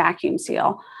and vacuum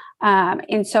seal.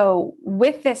 And so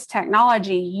with this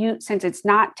technology, since it's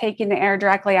not taking the air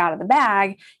directly out of the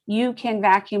bag, you can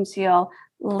vacuum seal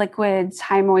liquids,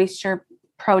 high moisture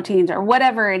proteins, or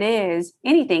whatever it is,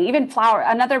 anything, even flour.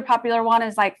 Another popular one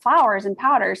is like flours and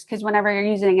powders, because whenever you're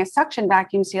using a suction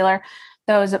vacuum sealer,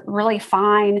 those really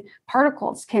fine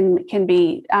particles can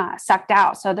be sucked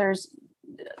out. So there's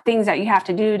things that you have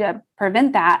to do to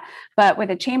prevent that. But with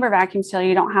a chamber vacuum sealer,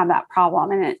 you don't have that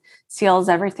problem, and it seals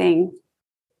everything,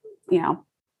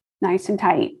 nice and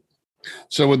tight.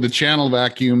 So with the channel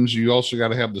vacuums, you also got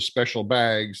to have the special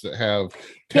bags that have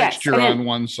texture on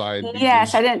one side.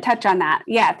 Yes, I didn't touch on that.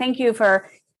 Yeah, thank you for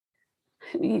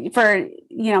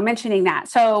mentioning that.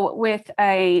 So with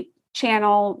a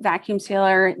channel vacuum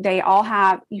sealer,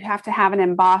 you have to have an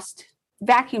embossed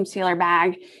vacuum sealer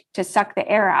bag to suck the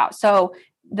air out. So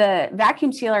the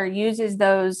vacuum sealer uses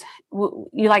those,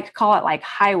 you like to call it like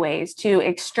highways, to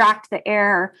extract the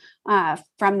air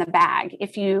from the bag.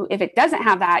 If it doesn't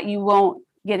have that, you won't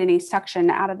get any suction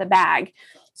out of the bag.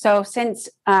 So since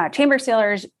chamber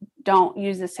sealers don't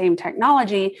use the same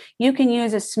technology, you can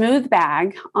use a smooth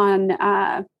bag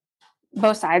on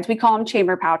both sides. We call them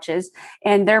chamber pouches,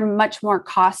 and they're much more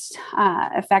cost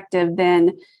effective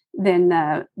than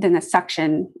the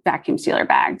suction vacuum sealer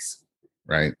bags.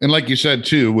 Right. And like you said,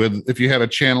 too, if you had a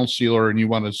channel sealer and you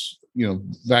want to,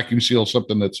 vacuum seal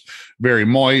something that's very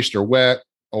moist or wet,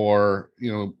 or,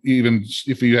 even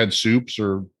if you had soups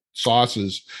or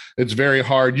sauces, it's very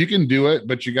hard. You can do it,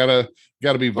 but you gotta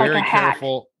be very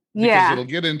careful, because it'll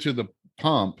get into the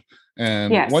pump.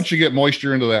 And once you get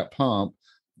moisture into that pump,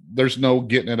 there's no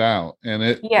getting it out, and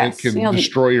it can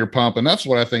destroy your pump. And that's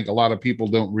what I think a lot of people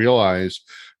don't realize.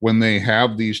 When they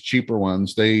have these cheaper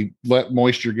ones, they let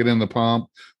moisture get in the pump,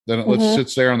 then it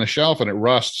sits there on the shelf and it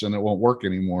rusts and it won't work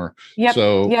anymore. Yep.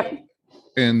 So,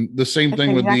 and the same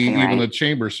thing with even the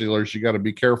chamber sealers, you got to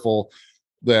be careful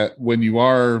that when you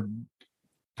are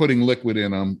putting liquid in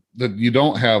them, that you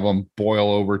don't have them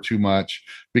boil over too much,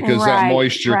 because that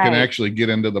moisture can actually get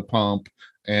into the pump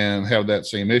and have that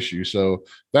same issue. So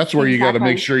that's where you got to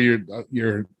make sure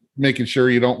you're making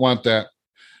sure you don't want that,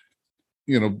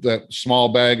 that small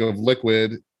bag of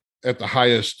liquid at the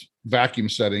highest vacuum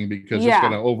setting, because it's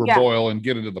going to overboil and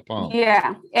get into the pump.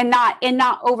 Yeah. And not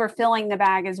overfilling the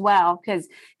bag as well. Because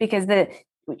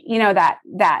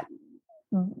that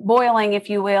boiling, if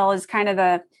you will, is kind of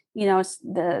the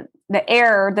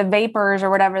air, the vapors or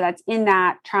whatever that's in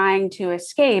that trying to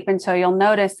escape. And so you'll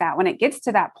notice that when it gets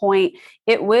to that point,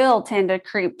 it will tend to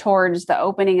creep towards the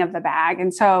opening of the bag.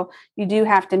 And so you do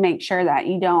have to make sure that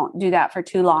you don't do that for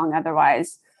too long.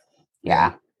 Otherwise,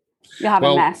 you'll have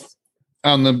a mess.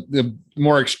 On the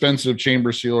more expensive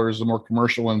chamber sealers, the more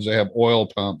commercial ones, they have oil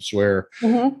pumps where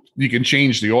you can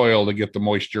change the oil to get the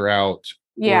moisture out.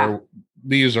 Yeah.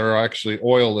 These are actually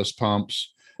oilless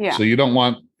pumps. Yeah. So you don't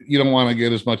want to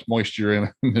get as much moisture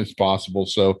in as possible.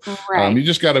 So you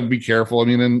just got to be careful. I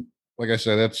mean, and like I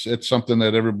said, it's something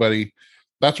that everybody,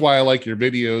 that's why I like your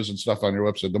videos and stuff on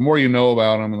your website. The more you know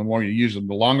about them and the more you use them,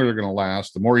 the longer they're going to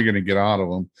last, the more you're going to get out of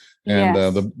them, and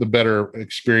the better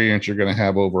experience you're going to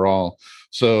have overall.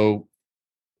 So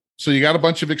you got a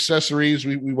bunch of accessories.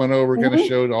 We went over, kind of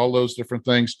showed all those different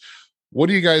things. What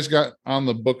do you guys got on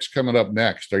the books coming up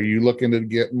next? Are you looking to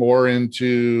get more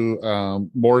into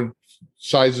more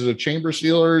sizes of chamber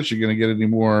sealers? You're going to get any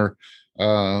more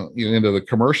into the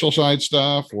commercial side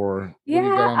stuff, or what do you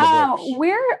got on the books?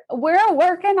 We're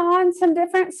working on some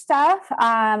different stuff.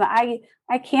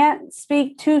 I can't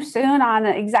speak too soon on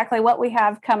exactly what we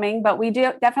have coming, but we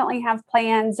do definitely have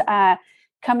plans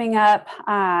coming up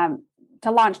to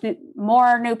launch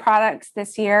more new products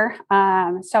this year.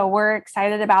 So we're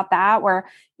excited about that. We're,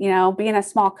 being a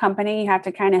small company, you have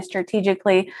to kind of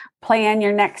strategically plan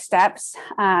your next steps.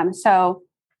 So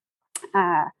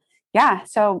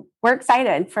we're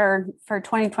excited for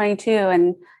 2022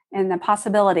 and the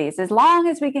possibilities, as long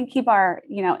as we can keep our,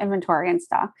 inventory in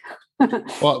stock.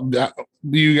 Well, do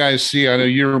you guys see, I know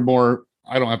you're more,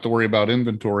 I don't have to worry about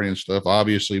inventory and stuff,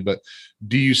 obviously, but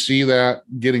do you see that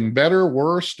getting better,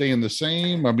 worse, staying the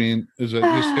same? I mean, is it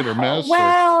just hit or miss?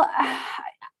 Well,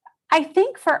 I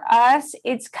think for us,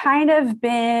 it's kind of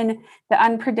been the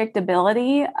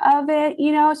unpredictability of it,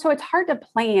 so it's hard to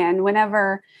plan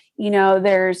whenever,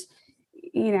 there's,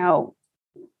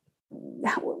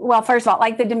 well, first of all,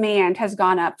 like the demand has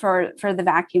gone up for the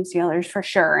vacuum sealers for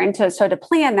sure. And so to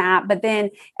plan that, but then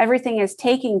everything is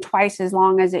taking twice as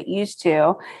long as it used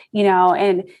to,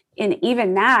 and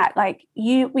even that, like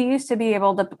we used to be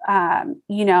able to,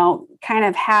 kind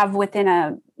of have within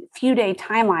a few day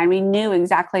timeline, we knew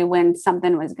exactly when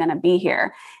something was going to be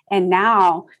here. And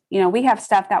now, we have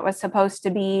stuff that was supposed to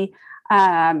be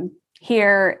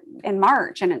here in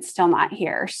March and it's still not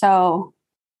here. So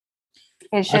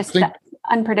it's just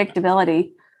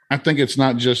unpredictability. I think it's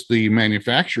not just the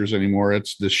manufacturers anymore.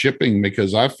 It's the shipping,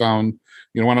 because I found,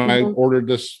 when I ordered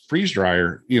this freeze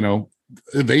dryer,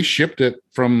 they shipped it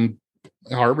from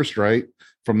Harvest Right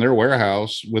from their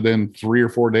warehouse within 3 or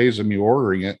 4 days of me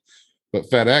ordering it. but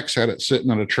FedEx had it sitting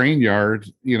on a train yard,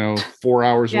 4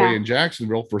 hours away in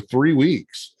Jacksonville for 3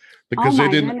 weeks because they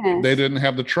didn't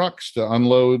have the trucks to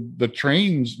unload the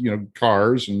trains,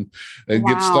 cars and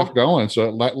get stuff going. So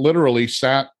it literally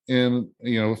sat in,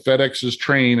 FedEx's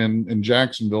train in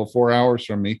Jacksonville, 4 hours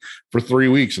from me for 3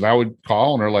 weeks. And I would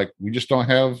call and they're like, we just don't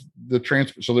have the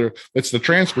transport. So it's the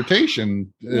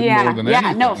transportation more than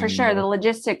anything. No, for sure. The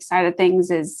logistics side of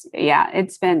things is,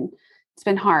 it's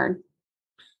been hard.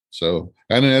 So,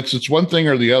 and it's one thing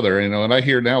or the other, and I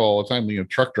hear now all the time,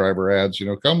 truck driver ads,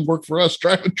 come work for us,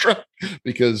 drive a truck,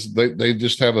 because they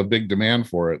just have a big demand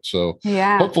for it. So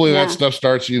hopefully that stuff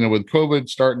starts, with COVID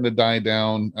starting to die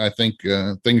down. I think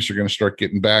things are going to start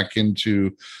getting back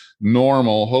into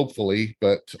normal, hopefully,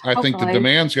 but I think the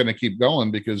demand's going to keep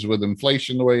going because with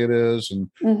inflation the way it is, and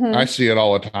I see it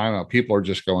all the time. People are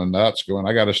just going nuts,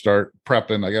 I got to start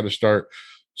prepping. I got to start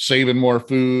saving more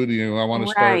food. I want to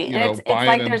start, it's buying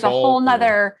like there's a whole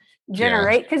nother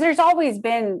generate, because there's always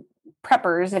been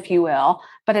preppers, if you will,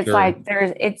 but it's like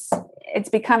it's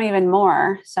become even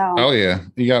more. So, oh yeah.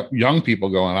 You got young people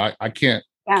going, I can't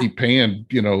keep paying,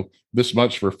 this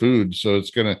much for food. So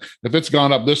if it's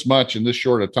gone up this much in this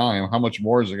short of time, how much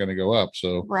more is it going to go up?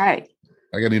 So, I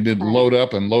got to load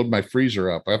up and load my freezer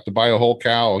up. I have to buy a whole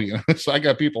cow, so I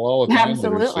got people all the time.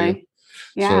 Absolutely.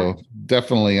 So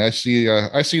definitely I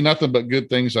see nothing but good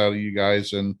things out of you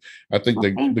guys. And I think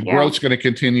the growth's going to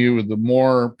continue. The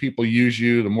more people use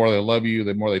you, the more they love you,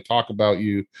 the more they talk about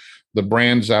you, the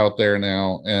brand's out there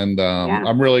now. And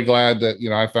I'm really glad that,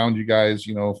 I found you guys,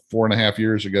 4.5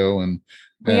 years ago. And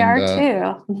we are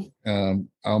too.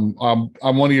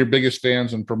 I'm one of your biggest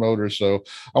fans and promoters. So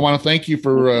I want to thank you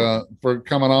for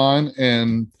coming on.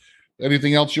 And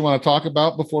anything else you want to talk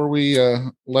about before we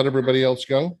let everybody else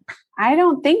go? I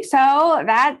don't think so.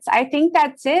 I think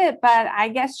that's it. But I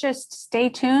guess just stay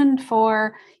tuned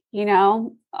for,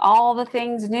 all the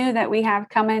things new that we have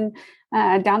coming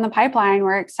down the pipeline.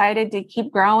 We're excited to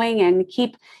keep growing and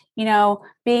keep,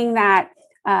 being that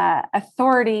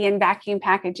authority in vacuum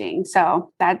packaging.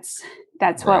 So that's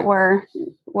what we're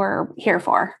here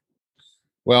for.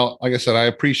 Well, like I said, I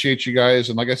appreciate you guys.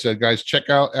 And like I said, guys, check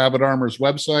out Avid Armor's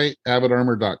website,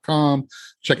 avidarmor.com.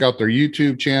 Check out their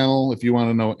YouTube channel if you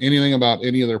want to know anything about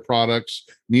any of their products.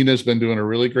 Nina's been doing a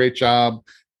really great job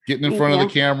getting in front of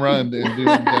the camera and doing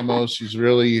demos. She's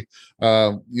really,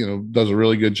 does a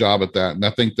really good job at that. And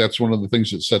I think that's one of the things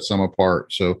that sets them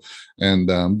apart. So,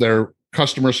 and their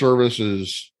customer service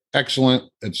is excellent.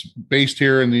 It's based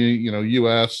here in the,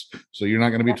 US. So you're not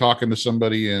going to be talking to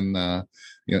somebody in,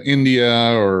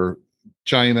 India or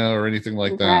China or anything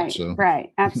like that.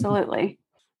 Right. Absolutely.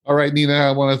 All right, Nina,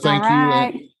 I want to thank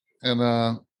you. And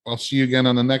I'll see you again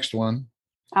on the next one.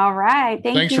 All right.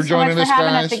 Thanks for joining us,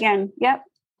 guys. Us again. Yep.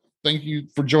 Thank you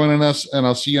for joining us. And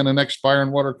I'll see you on the next Fire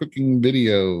and Water Cooking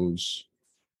videos.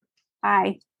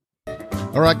 Bye.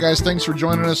 All right, guys, thanks for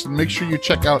joining us. And make sure you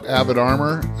check out Avid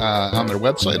Armor on their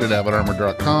website at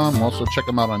avidarmor.com. Also, check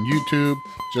them out on YouTube.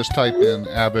 Just type in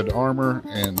Avid Armor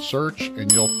and search,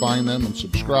 and you'll find them and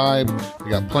subscribe. They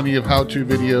got plenty of how-to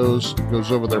videos,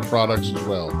 goes over their products as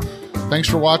well. Thanks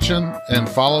for watching, and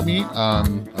follow me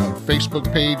on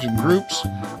Facebook page and groups.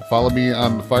 Follow me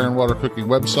on the Fire and Water Cooking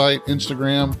website,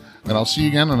 Instagram, and I'll see you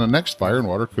again on the next Fire and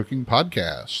Water Cooking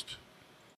podcast.